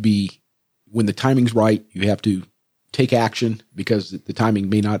 You have to be, when the timing's right, you have to take action because the timing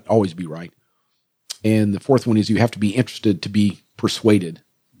may not always be right. And the 4th one is you have to be interested to be persuaded.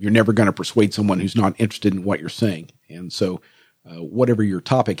 You're never going to persuade someone who's not interested in what you're saying. And so, whatever your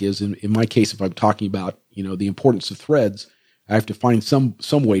topic is, in my case, if I'm talking about, the importance of threads, I have to find some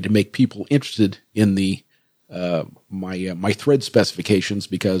way to make people interested in the my thread specifications,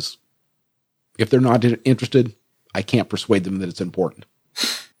 because if they're not interested, I can't persuade them that it's important.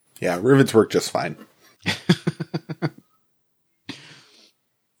 Yeah, rivets work just fine.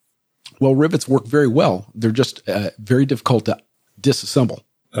 Well, rivets work very well. They're just very difficult to disassemble.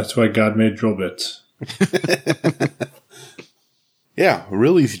 That's why God made drill bits. Yeah,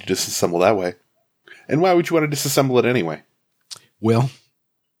 really easy to disassemble that way. And why would you want to disassemble it anyway? Well,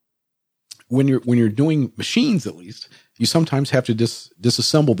 when you're doing machines, at least, you sometimes have to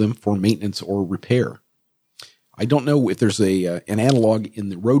disassemble them for maintenance or repair. I don't know if there's an analog in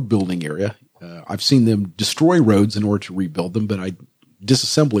the road building area. I've seen them destroy roads in order to rebuild them, but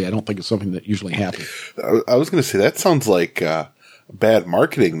disassembly, I don't think it's something that usually happens. I was going to say, that sounds like bad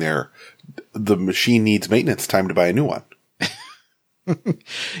marketing there. The machine needs maintenance, time to buy a new one.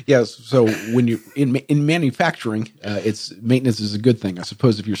 Yes. So when you in manufacturing, it's maintenance is a good thing. I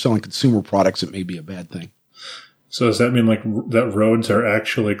suppose if you're selling consumer products, it may be a bad thing. So does that mean like that roads are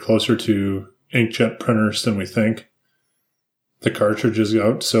actually closer to inkjet printers than we think? The cartridge is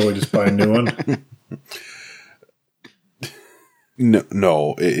out, so we just buy a new one?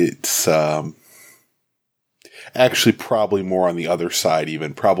 No, it's actually probably more on the other side,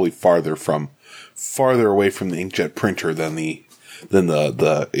 even probably farther away from the inkjet printer than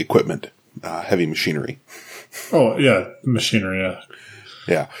the equipment, heavy machinery. Oh yeah, machinery. Yeah,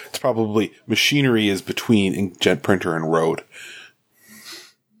 yeah. It's probably machinery is between inkjet printer and road,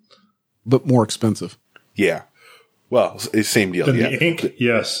 but more expensive. Yeah. Well, same deal. Than yeah. the ink,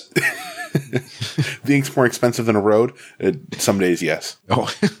 yes. The ink's more expensive than a road. Some days, yes.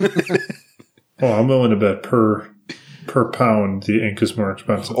 Oh, Oh, I'm willing to bet per pound the ink is more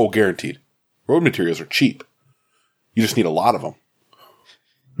expensive. Oh, guaranteed. Road materials are cheap. You just need a lot of them.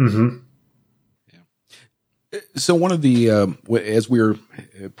 Mm-hmm. so one of the as we were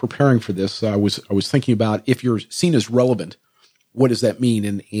preparing for this, I was thinking about if you're seen as relevant, what does that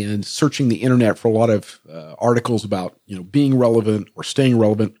mean? And searching the internet for a lot of articles about being relevant or staying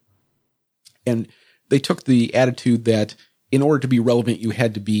relevant, and they took the attitude that in order to be relevant, you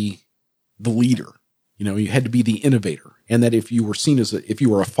had to be the leader. You had to be the innovator, and that if you were seen as if you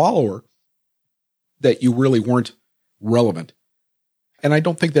were a follower, that you really weren't relevant. And I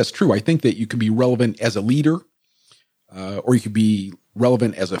don't think that's true. I think that you can be relevant as a leader, or you could be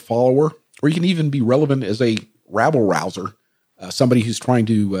relevant as a follower, or you can even be relevant as a rabble rouser, somebody who's trying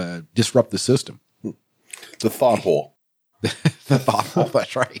to disrupt the system. The thought hole. The thought hole.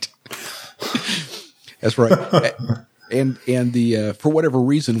 That's right. That's right. And the for whatever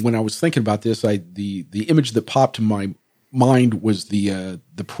reason, when I was thinking about this, the image that popped to my mind was the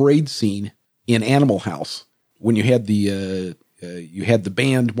parade scene in Animal House when you had the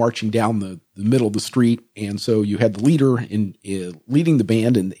band marching down the middle of the street, and so you had the leader in leading the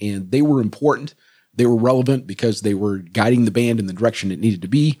band, and they were important. They were relevant because they were guiding the band in the direction it needed to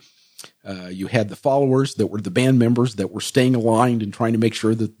be. You had the followers that were the band members that were staying aligned and trying to make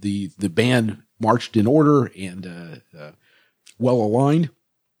sure that the band marched in order and well aligned.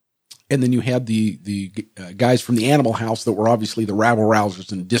 And then you had the guys from the Animal House that were obviously the rabble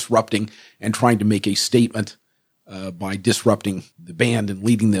rousers and disrupting and trying to make a statement by disrupting the band and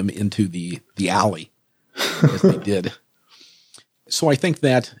leading them into the alley as they did. So I think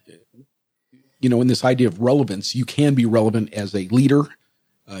that, in this idea of relevance, you can be relevant as a leader.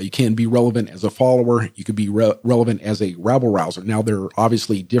 You can be relevant as a follower. You could be relevant as a rabble rouser. Now, there are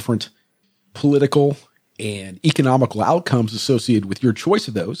obviously different political and economical outcomes associated with your choice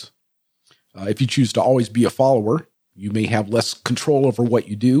of those. If you choose to always be a follower, you may have less control over what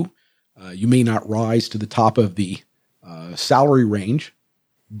you do. You may not rise to the top of the salary range,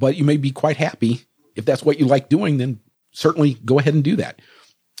 but you may be quite happy. If that's what you like doing, then certainly go ahead and do that.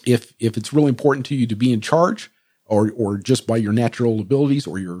 If it's really important to you to be in charge, or just by your natural abilities,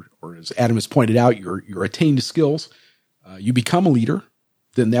 or as Adam has pointed out, your attained skills, you become a leader,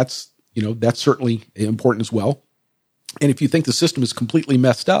 then that's certainly important as well. And if you think the system is completely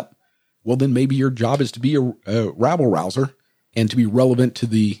messed up, well, then maybe your job is to be a rabble rouser and to be relevant to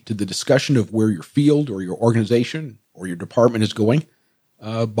the discussion of where your field or your organization or your department is going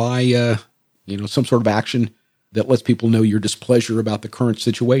by some sort of action that lets people know your displeasure about the current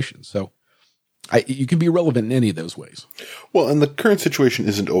situation. So you can be relevant in any of those ways. Well, and the current situation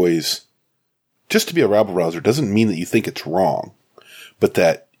isn't always just to be a rabble rouser doesn't mean that you think it's wrong, but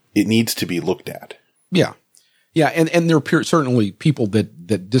that it needs to be looked at. Yeah. Yeah, and there are certainly people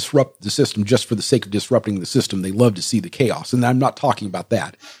that disrupt the system just for the sake of disrupting the system. They love to see the chaos, and I'm not talking about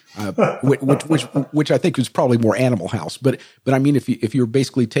that, which I think is probably more Animal House. But I mean, if you're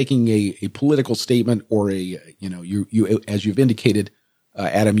basically taking a political statement or you as you've indicated,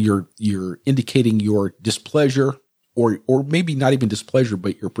 Adam, you're indicating your displeasure or maybe not even displeasure,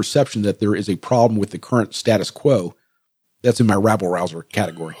 but your perception that there is a problem with the current status quo. That's in my rabble rouser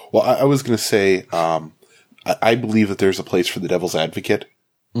category. Well, I was going to say. I believe that there's a place for the devil's advocate,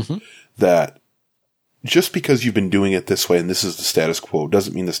 that just because you've been doing it this way and this is the status quo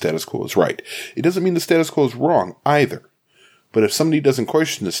doesn't mean the status quo is right. It doesn't mean the status quo is wrong either. But if somebody doesn't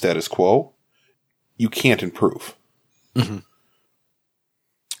question the status quo, you can't improve. Mm-hmm.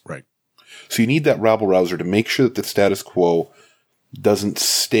 Right. So you need that rabble rouser to make sure that the status quo doesn't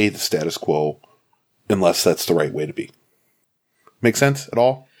stay the status quo unless that's the right way to be. Make sense at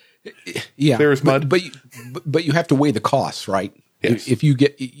all? Yeah, clear as mud. But you have to weigh the costs, right? Yes. If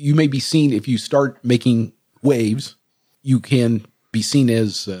you may be seen, if you start making waves, you can be seen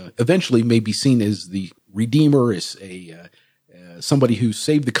as eventually may be seen as the redeemer, as somebody who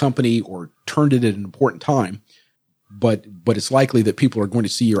saved the company or turned it at an important time. But it's likely that people are going to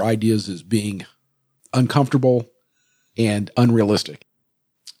see your ideas as being uncomfortable and unrealistic.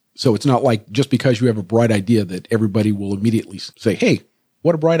 So it's not like just because you have a bright idea that everybody will immediately say, "Hey,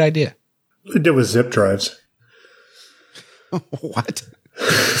 what a bright idea." What I did with zip drives. What?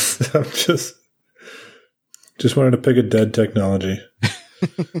 I'm just wanted to pick a dead technology.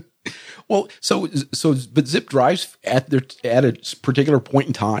 Well, but zip drives at a particular point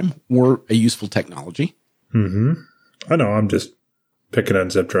in time were a useful technology. Mm-hmm. I know. I'm just picking on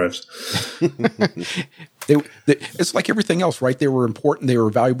zip drives. It's like everything else, right? They were important. They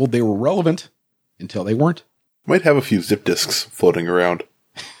were valuable. They were relevant until they weren't. Might have a few zip disks floating around.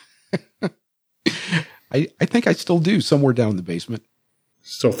 I think I still do somewhere down in the basement.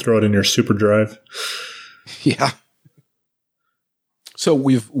 Still throw it in your super drive. Yeah. So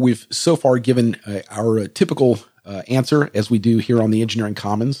we've so far given our typical answer as we do here on the Engineering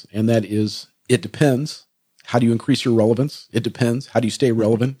Commons, and that is, it depends. How do you increase your relevance? It depends. How do you stay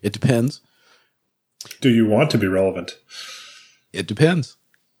relevant? It depends. Do you want to be relevant? It depends.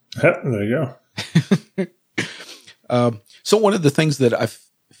 There you go. So one of the things that I've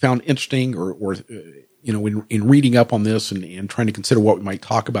found interesting or in reading up on this and trying to consider what we might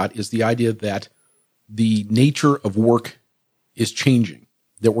talk about is the idea that the nature of work is changing,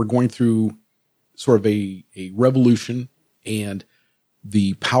 that we're going through sort of a revolution, and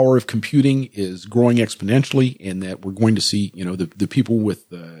the power of computing is growing exponentially, and that we're going to see, the people with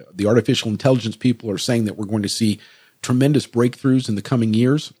the artificial intelligence people are saying that we're going to see tremendous breakthroughs in the coming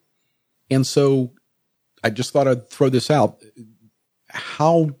years. And so I just thought I'd throw this out.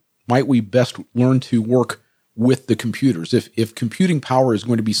 How might we best learn to work with the computers? If computing power is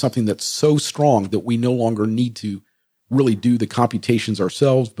going to be something that's so strong that we no longer need to really do the computations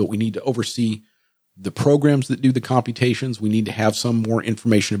ourselves, but we need to oversee the programs that do the computations, we need to have some more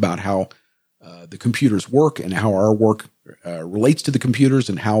information about how the computers work and how our work relates to the computers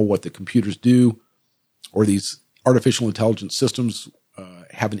and how what the computers do or these artificial intelligence systems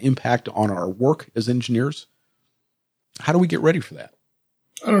have an impact on our work as engineers. How do we get ready for that?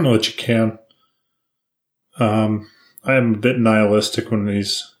 I don't know that you can. I am a bit nihilistic when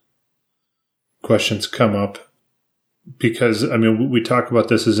these questions come up because, we talk about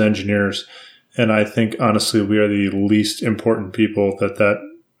this as engineers, and I think, honestly, we are the least important people that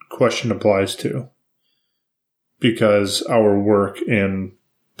question applies to, because our work in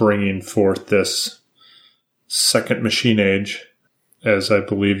bringing forth this second machine age, as I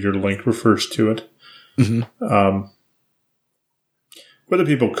believe your link refers to it, we're the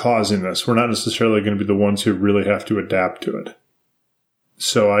people causing this. We're not necessarily going to be the ones who really have to adapt to it.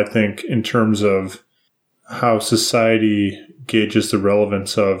 So I think in terms of how society gauges the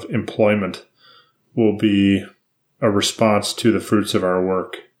relevance of employment will be a response to the fruits of our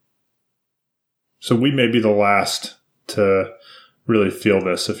work. So we may be the last to really feel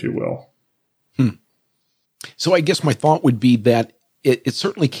this, if you will. So I guess my thought would be that it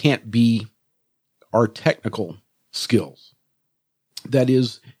certainly can't be our technical skills. That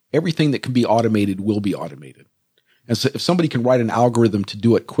is, everything that can be automated will be automated. And so if somebody can write an algorithm to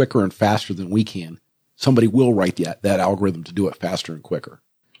do it quicker and faster than we can, somebody will write that algorithm to do it faster and quicker.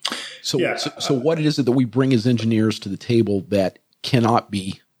 So, yeah. So what is it that we bring as engineers to the table that cannot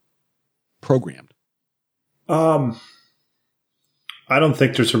be programmed? I don't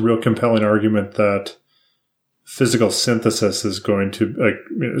think there's a real compelling argument that physical synthesis is going to,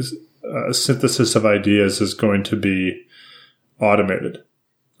 synthesis of ideas is going to be automated.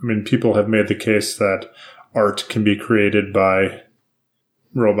 People have made the case that art can be created by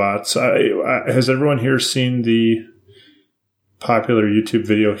robots. Has everyone here seen the popular YouTube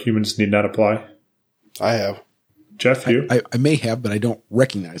video, Humans Need Not Apply? I have. Jeff, you? I may have, but I don't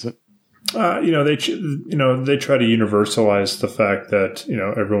recognize it. They try to universalize the fact that,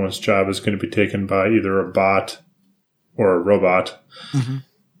 everyone's job is going to be taken by either a bot or a robot. Mm-hmm.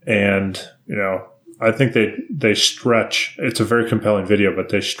 And, I think they stretch. It's a very compelling video, but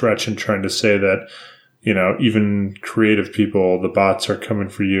they stretch in trying to say that, even creative people, the bots are coming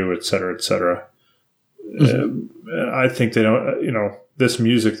for you, et cetera, et cetera. Mm-hmm. I think they don't, this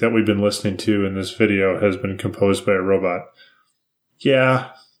music that we've been listening to in this video has been composed by a robot.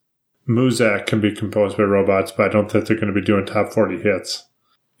 Yeah, Muzak can be composed by robots, but I don't think they're going to be doing top 40 hits.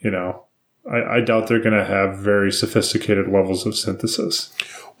 I doubt they're going to have very sophisticated levels of synthesis.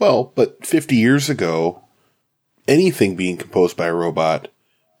 Well, but 50 years ago, anything being composed by a robot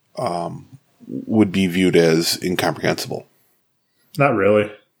would be viewed as incomprehensible. Not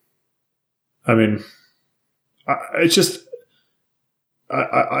really. It's just,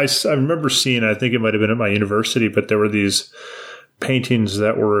 I remember seeing, I think it might have been at my university, but there were these paintings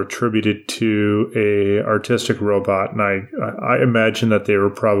that were attributed to a artistic robot, and I imagine that they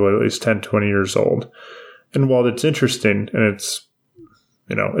were probably at least 10, 20 years old. And while it's interesting and it's,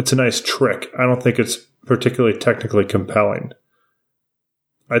 it's a nice trick, I don't think it's particularly technically compelling.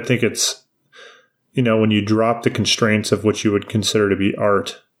 I think it's, when you drop the constraints of what you would consider to be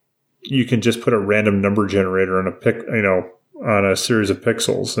art, you can just put a random number generator on on a series of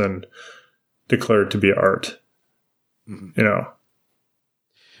pixels and declare it to be art. Mm-hmm.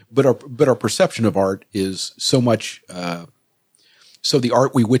 But our perception of art is so much. So the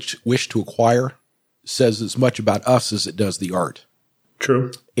art we wish to acquire says as much about us as it does the art.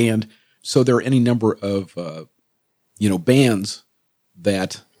 True. And so there are any number of bands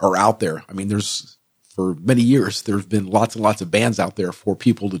that are out there. I mean, for many years, there's been lots and lots of bands out there for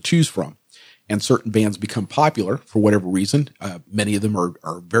people to choose from. And certain bands become popular for whatever reason. Many of them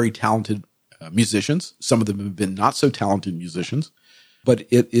are very talented musicians. Some of them have been not so talented musicians. But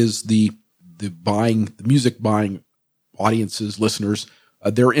it is the music buying audiences, listeners,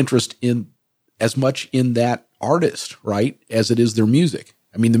 their interest in as much in that artist, right, as it is their music.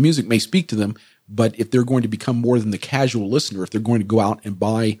 I mean, the music may speak to them, but if they're going to become more than the casual listener, if they're going to go out and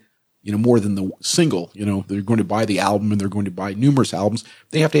buy, more than the single, they're going to buy the album and they're going to buy numerous albums,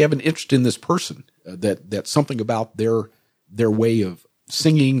 they have to have an interest in this person, that something about their way of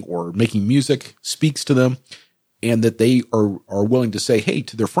singing or making music speaks to them, and that they are willing to say, hey,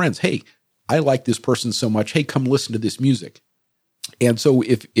 to their friends, hey, I like this person so much. Hey, come listen to this music. And so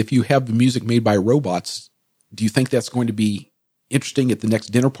if you have the music made by robots, do you think that's going to be interesting at the next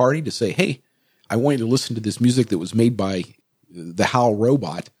dinner party to say, hey, I want you to listen to this music that was made by the HAL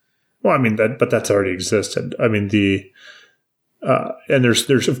robot? Well, I mean, but that's already existed. I mean, and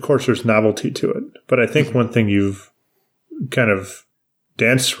there's of course there's novelty to it. But I think one thing you've kind of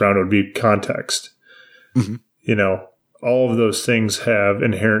danced around would be context. Mm-hmm. All of those things have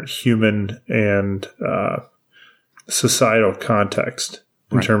inherent human and societal context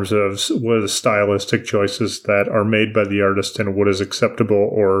in terms of what are the stylistic choices that are made by the artist and what is acceptable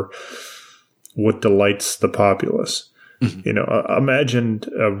or what delights the populace. Mm-hmm. Imagine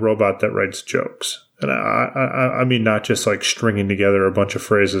a robot that writes jokes. And I mean, not just like stringing together a bunch of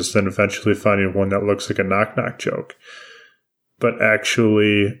phrases, then eventually finding one that looks like a knock-knock joke, but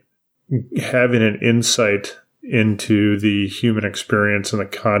actually having an insight into the human experience and the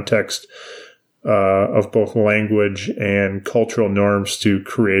context of both language and cultural norms to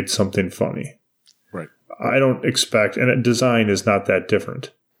create something funny. Right. I don't expect, and design is not that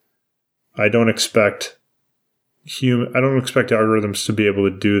different. I don't expect algorithms to be able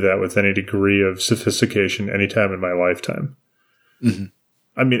to do that with any degree of sophistication anytime in my lifetime. Mm-hmm.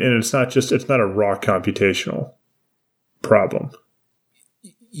 I mean, and it's not a raw computational problem.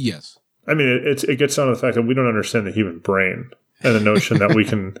 Yes. I mean, it gets down to the fact that we don't understand the human brain, and the notion that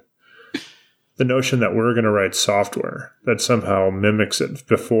we're going to write software that somehow mimics it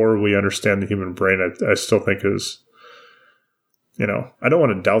before we understand the human brain, I still think is, I don't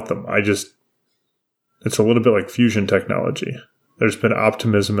want to doubt them. It's a little bit like fusion technology. There's been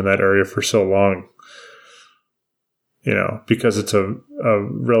optimism in that area for so long, because it's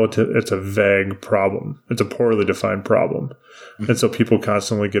it's a vague problem. It's a poorly defined problem. Mm-hmm. And so people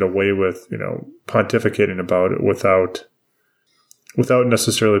constantly get away with, pontificating about it without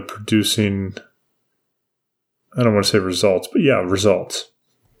necessarily producing, I don't want to say results, but yeah, results.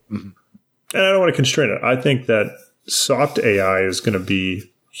 Mm-hmm. And I don't want to constrain it. I think that soft AI is going to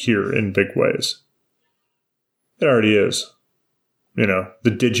be here in big ways. It already is. The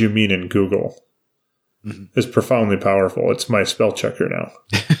did you mean in Google is profoundly powerful. It's my spell checker now.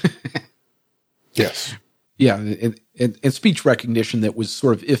 Yes. Yeah. And speech recognition that was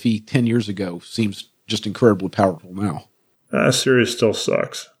sort of iffy 10 years ago seems just incredibly powerful now. Siri still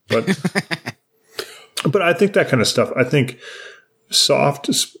sucks. But but I think that kind of stuff, I think soft,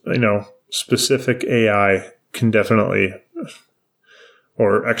 specific AI can definitely,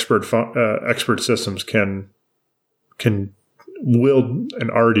 or expert systems will and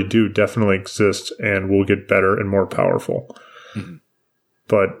already do definitely exist and will get better and more powerful. Mm-hmm.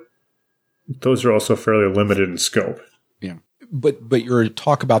 But those are also fairly limited in scope. Yeah. But your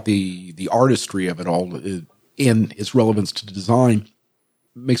talk about the artistry of it all and its relevance to design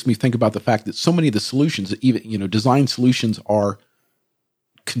makes me think about the fact that so many of the solutions, even, design solutions are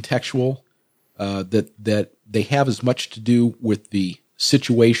contextual, that they have as much to do with the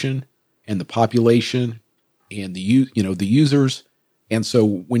situation and the population and the users. And so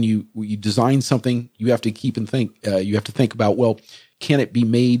when you design something, you have to think about, well, can it be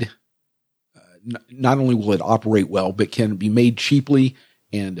made, not only will it operate well, but can it be made cheaply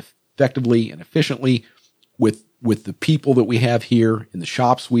and effectively and efficiently with the people that we have here, in the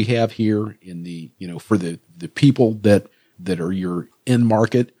shops we have here, in the, for the people that are your end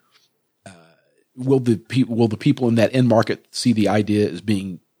market. Will the people in that end market see the idea as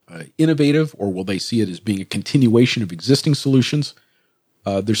being innovative, or will they see it as being a continuation of existing solutions?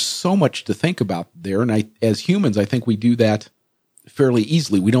 There's so much to think about there, and as humans, I think we do that fairly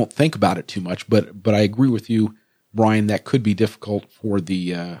easily. We don't think about it too much, but I agree with you, Brian. That could be difficult for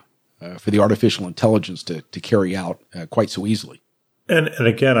the artificial intelligence to carry out quite so easily. And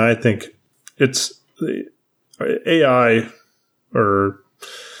again, I think it's the AI, or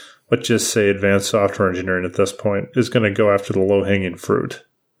let's just say advanced software engineering at this point, is going to go after the low-hanging fruit,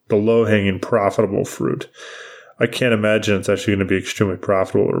 the low-hanging profitable fruit. I can't imagine it's actually going to be extremely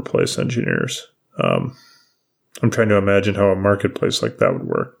profitable to replace engineers. I'm trying to imagine how a marketplace like that would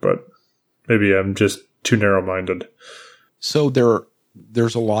work, but maybe I'm just too narrow-minded. So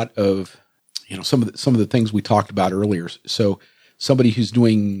there's a lot of, some of the things we talked about earlier. So somebody who's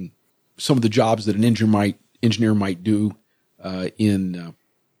doing some of the jobs that an engineer might do in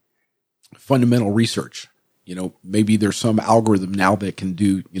fundamental research. Maybe there's some algorithm now that can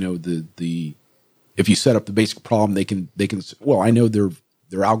do, the if you set up the basic problem, they can. Well, I know their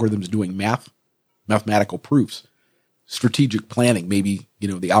algorithms doing mathematical proofs, strategic planning. Maybe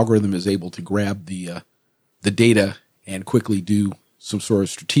the algorithm is able to grab the data and quickly do some sort of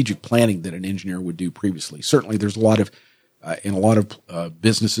strategic planning that an engineer would do previously. Certainly, there's a lot of in a lot of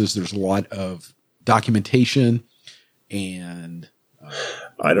businesses. There's a lot of documentation, and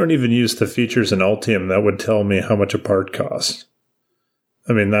I don't even use the features in Altium that would tell me how much a part costs.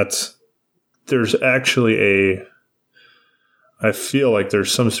 I mean, there's actually I feel like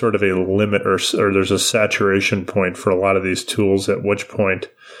there's some sort of a limit or there's a saturation point for a lot of these tools, at which point,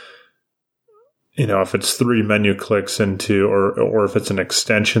 if it's 3 menu clicks into, or if it's an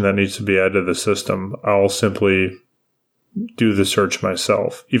extension that needs to be added to the system, I'll simply do the search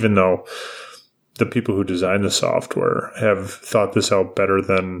myself, even though the people who design the software have thought this out better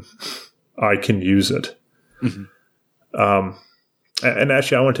than I can use it. Mm-hmm. And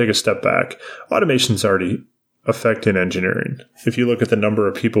actually, I want to take a step back. Automation's already affecting engineering. If you look at the number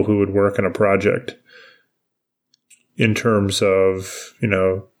of people who would work on a project in terms of,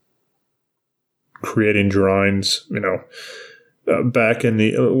 creating drawings, back in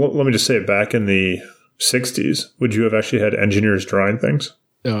let me just say, back in the 60s, would you have actually had engineers drawing things?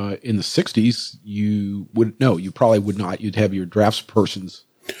 In the 60s, you probably would not. You'd have your draftspersons.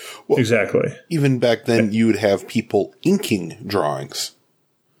 Well, exactly. Even back then, you would have people inking drawings.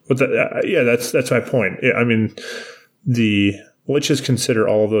 But that's my point. I mean, let's just consider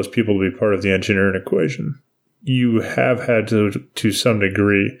all of those people to be part of the engineering equation. You have had to some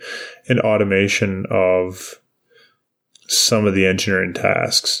degree an automation of some of the engineering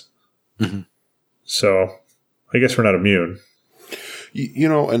tasks. Mm-hmm. So I guess we're not immune.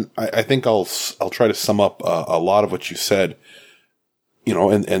 And I think I'll try to sum up a lot of what you said.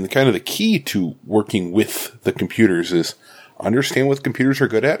 And kind of the key to working with the computers is understand what the computers are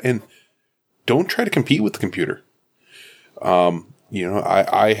good at and don't try to compete with the computer. I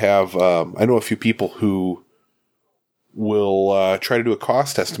know a few people who will try to do a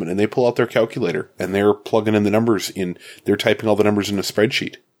cost estimate, and they pull out their calculator and they're plugging in the numbers they're typing all the numbers in a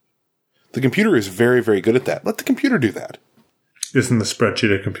spreadsheet. The computer is very, very good at that. Let the computer do that. Isn't the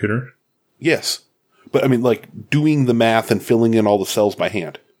spreadsheet a computer? Yes. But I mean, like doing the math and filling in all the cells by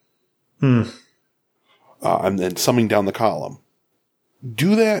hand. And then summing down the column.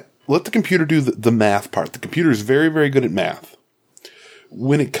 Do that. Let the computer do the math part. The computer is very, very good at math.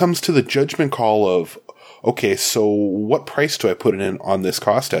 When it comes to the judgment call of, okay, so what price do I put in on this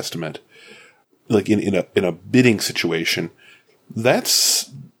cost estimate? Like in a bidding situation, that's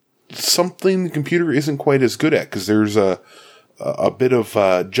something the computer isn't quite as good at because there's a bit of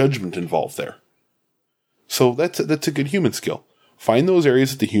judgment involved there. So that's a good human skill. Find those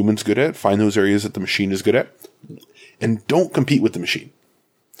areas that the human's good at. Find those areas that the machine is good at. And don't compete with the machine.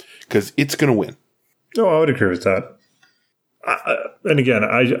 Because it's going to win. No, I would agree with that. And again,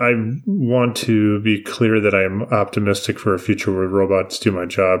 I want to be clear that I am optimistic for a future where robots do my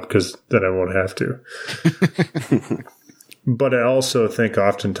job, because then I won't have to. But I also think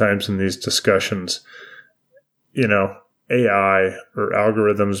oftentimes in these discussions, AI or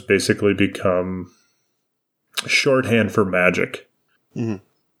algorithms basically become shorthand for magic. Mm-hmm.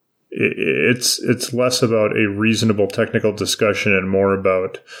 It's less about a reasonable technical discussion and more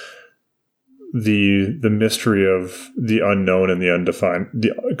about the mystery of the unknown and the undefined,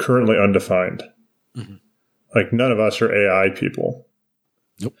 the currently undefined. Mm-hmm. Like, none of us are AI people.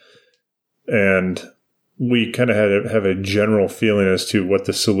 Nope. And we kind of have a general feeling as to what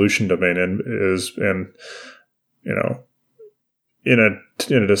the solution domain is. And, in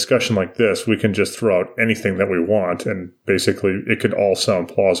a discussion like this, we can just throw out anything that we want, and basically it could all sound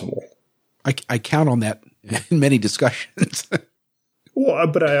plausible. I count on that in many discussions. Well,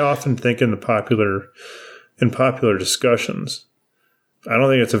 but I often think in popular discussions, I don't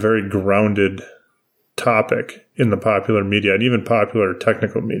think it's a very grounded topic in the popular media and even popular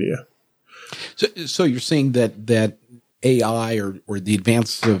technical media. So you're saying that AI or the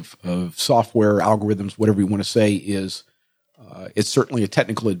advance of software algorithms, whatever you want to say, is it's certainly a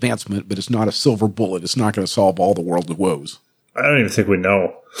technical advancement, but it's not a silver bullet. It's not going to solve all the world's woes. I don't even think we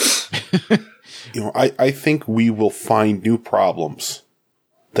know. I think we will find new problems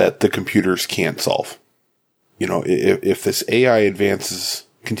that the computers can't solve. if this AI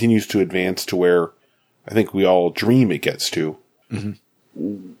continues to advance to where I think we all dream it gets to,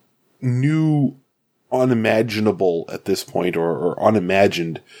 new, unimaginable at this point or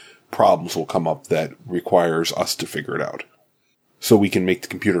unimagined problems will come up that requires us to figure it out. So we can make the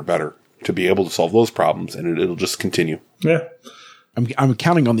computer better to be able to solve those problems, and it'll just continue. Yeah. I'm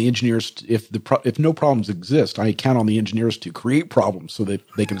counting on the engineers. If no problems exist, I count on the engineers to create problems so that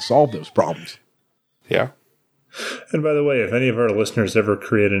they can solve those problems. Yeah. And by the way, if any of our listeners ever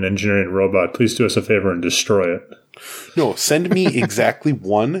create an engineering robot, please do us a favor and destroy it. No, send me exactly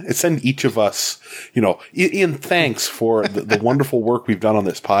one. Send each of us, in thanks for the wonderful work we've done on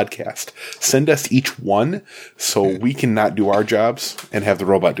this podcast. Send us each one so we can not do our jobs and have the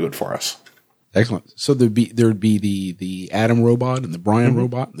robot do it for us. Excellent. So there'd be the Adam robot and the Brian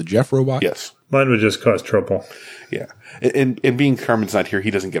robot and the Jeff robot? Yes. Mine would just cause trouble. Yeah. And being Carmen's not here,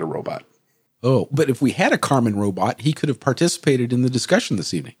 he doesn't get a robot. Oh, but if we had a Carmen robot, he could have participated in the discussion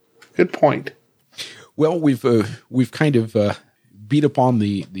this evening. Good point. Well, we've kind of beat upon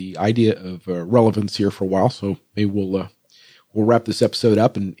the idea of relevance here for a while, so maybe we'll wrap this episode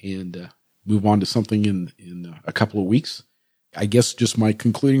up and move on to something in a couple of weeks. I guess just my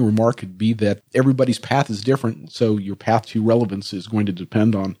concluding remark could be that everybody's path is different, so your path to relevance is going to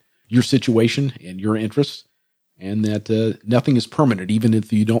depend on your situation and your interests, and that nothing is permanent. Even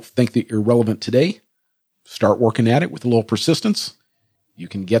if you don't think that you're relevant today, start working at it with a little persistence. You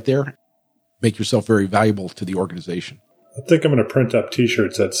can get there, make yourself very valuable to the organization. I think I'm going to print up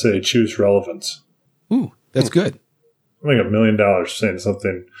T-shirts that say "Choose Relevance." Ooh, that's good. I think $1 million saying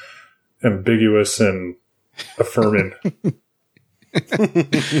something ambiguous and affirming.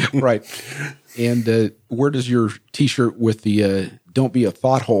 Right. And where does your T-shirt with the "Don't be a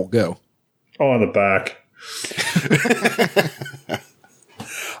thought hole" go? Oh, on the back.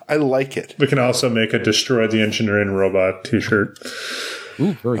 I like it. We can also make a "Destroy the Engineering Robot" T-shirt.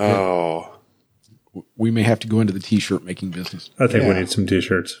 Ooh, very good. Oh. We may have to go into the T-shirt making business. I think we need some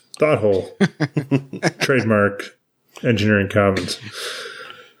T-shirts. Thought hole. Trademark Engineering Commons.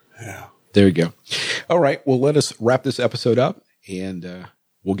 Yeah. There you go. All right. Well, let us wrap this episode up, and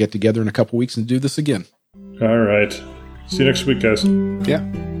we'll get together in a couple weeks and do this again. All right. See you next week, guys. Yeah.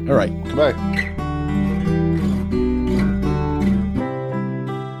 All right. Goodbye.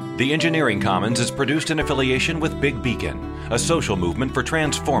 The Engineering Commons is produced in affiliation with Big Beacon, a social movement for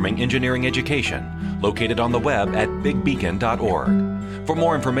transforming engineering education, located on the web at bigbeacon.org. For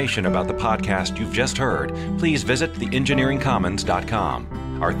more information about the podcast you've just heard, please visit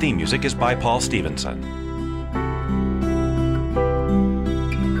theengineeringcommons.com. Our theme music is by Paul Stevenson.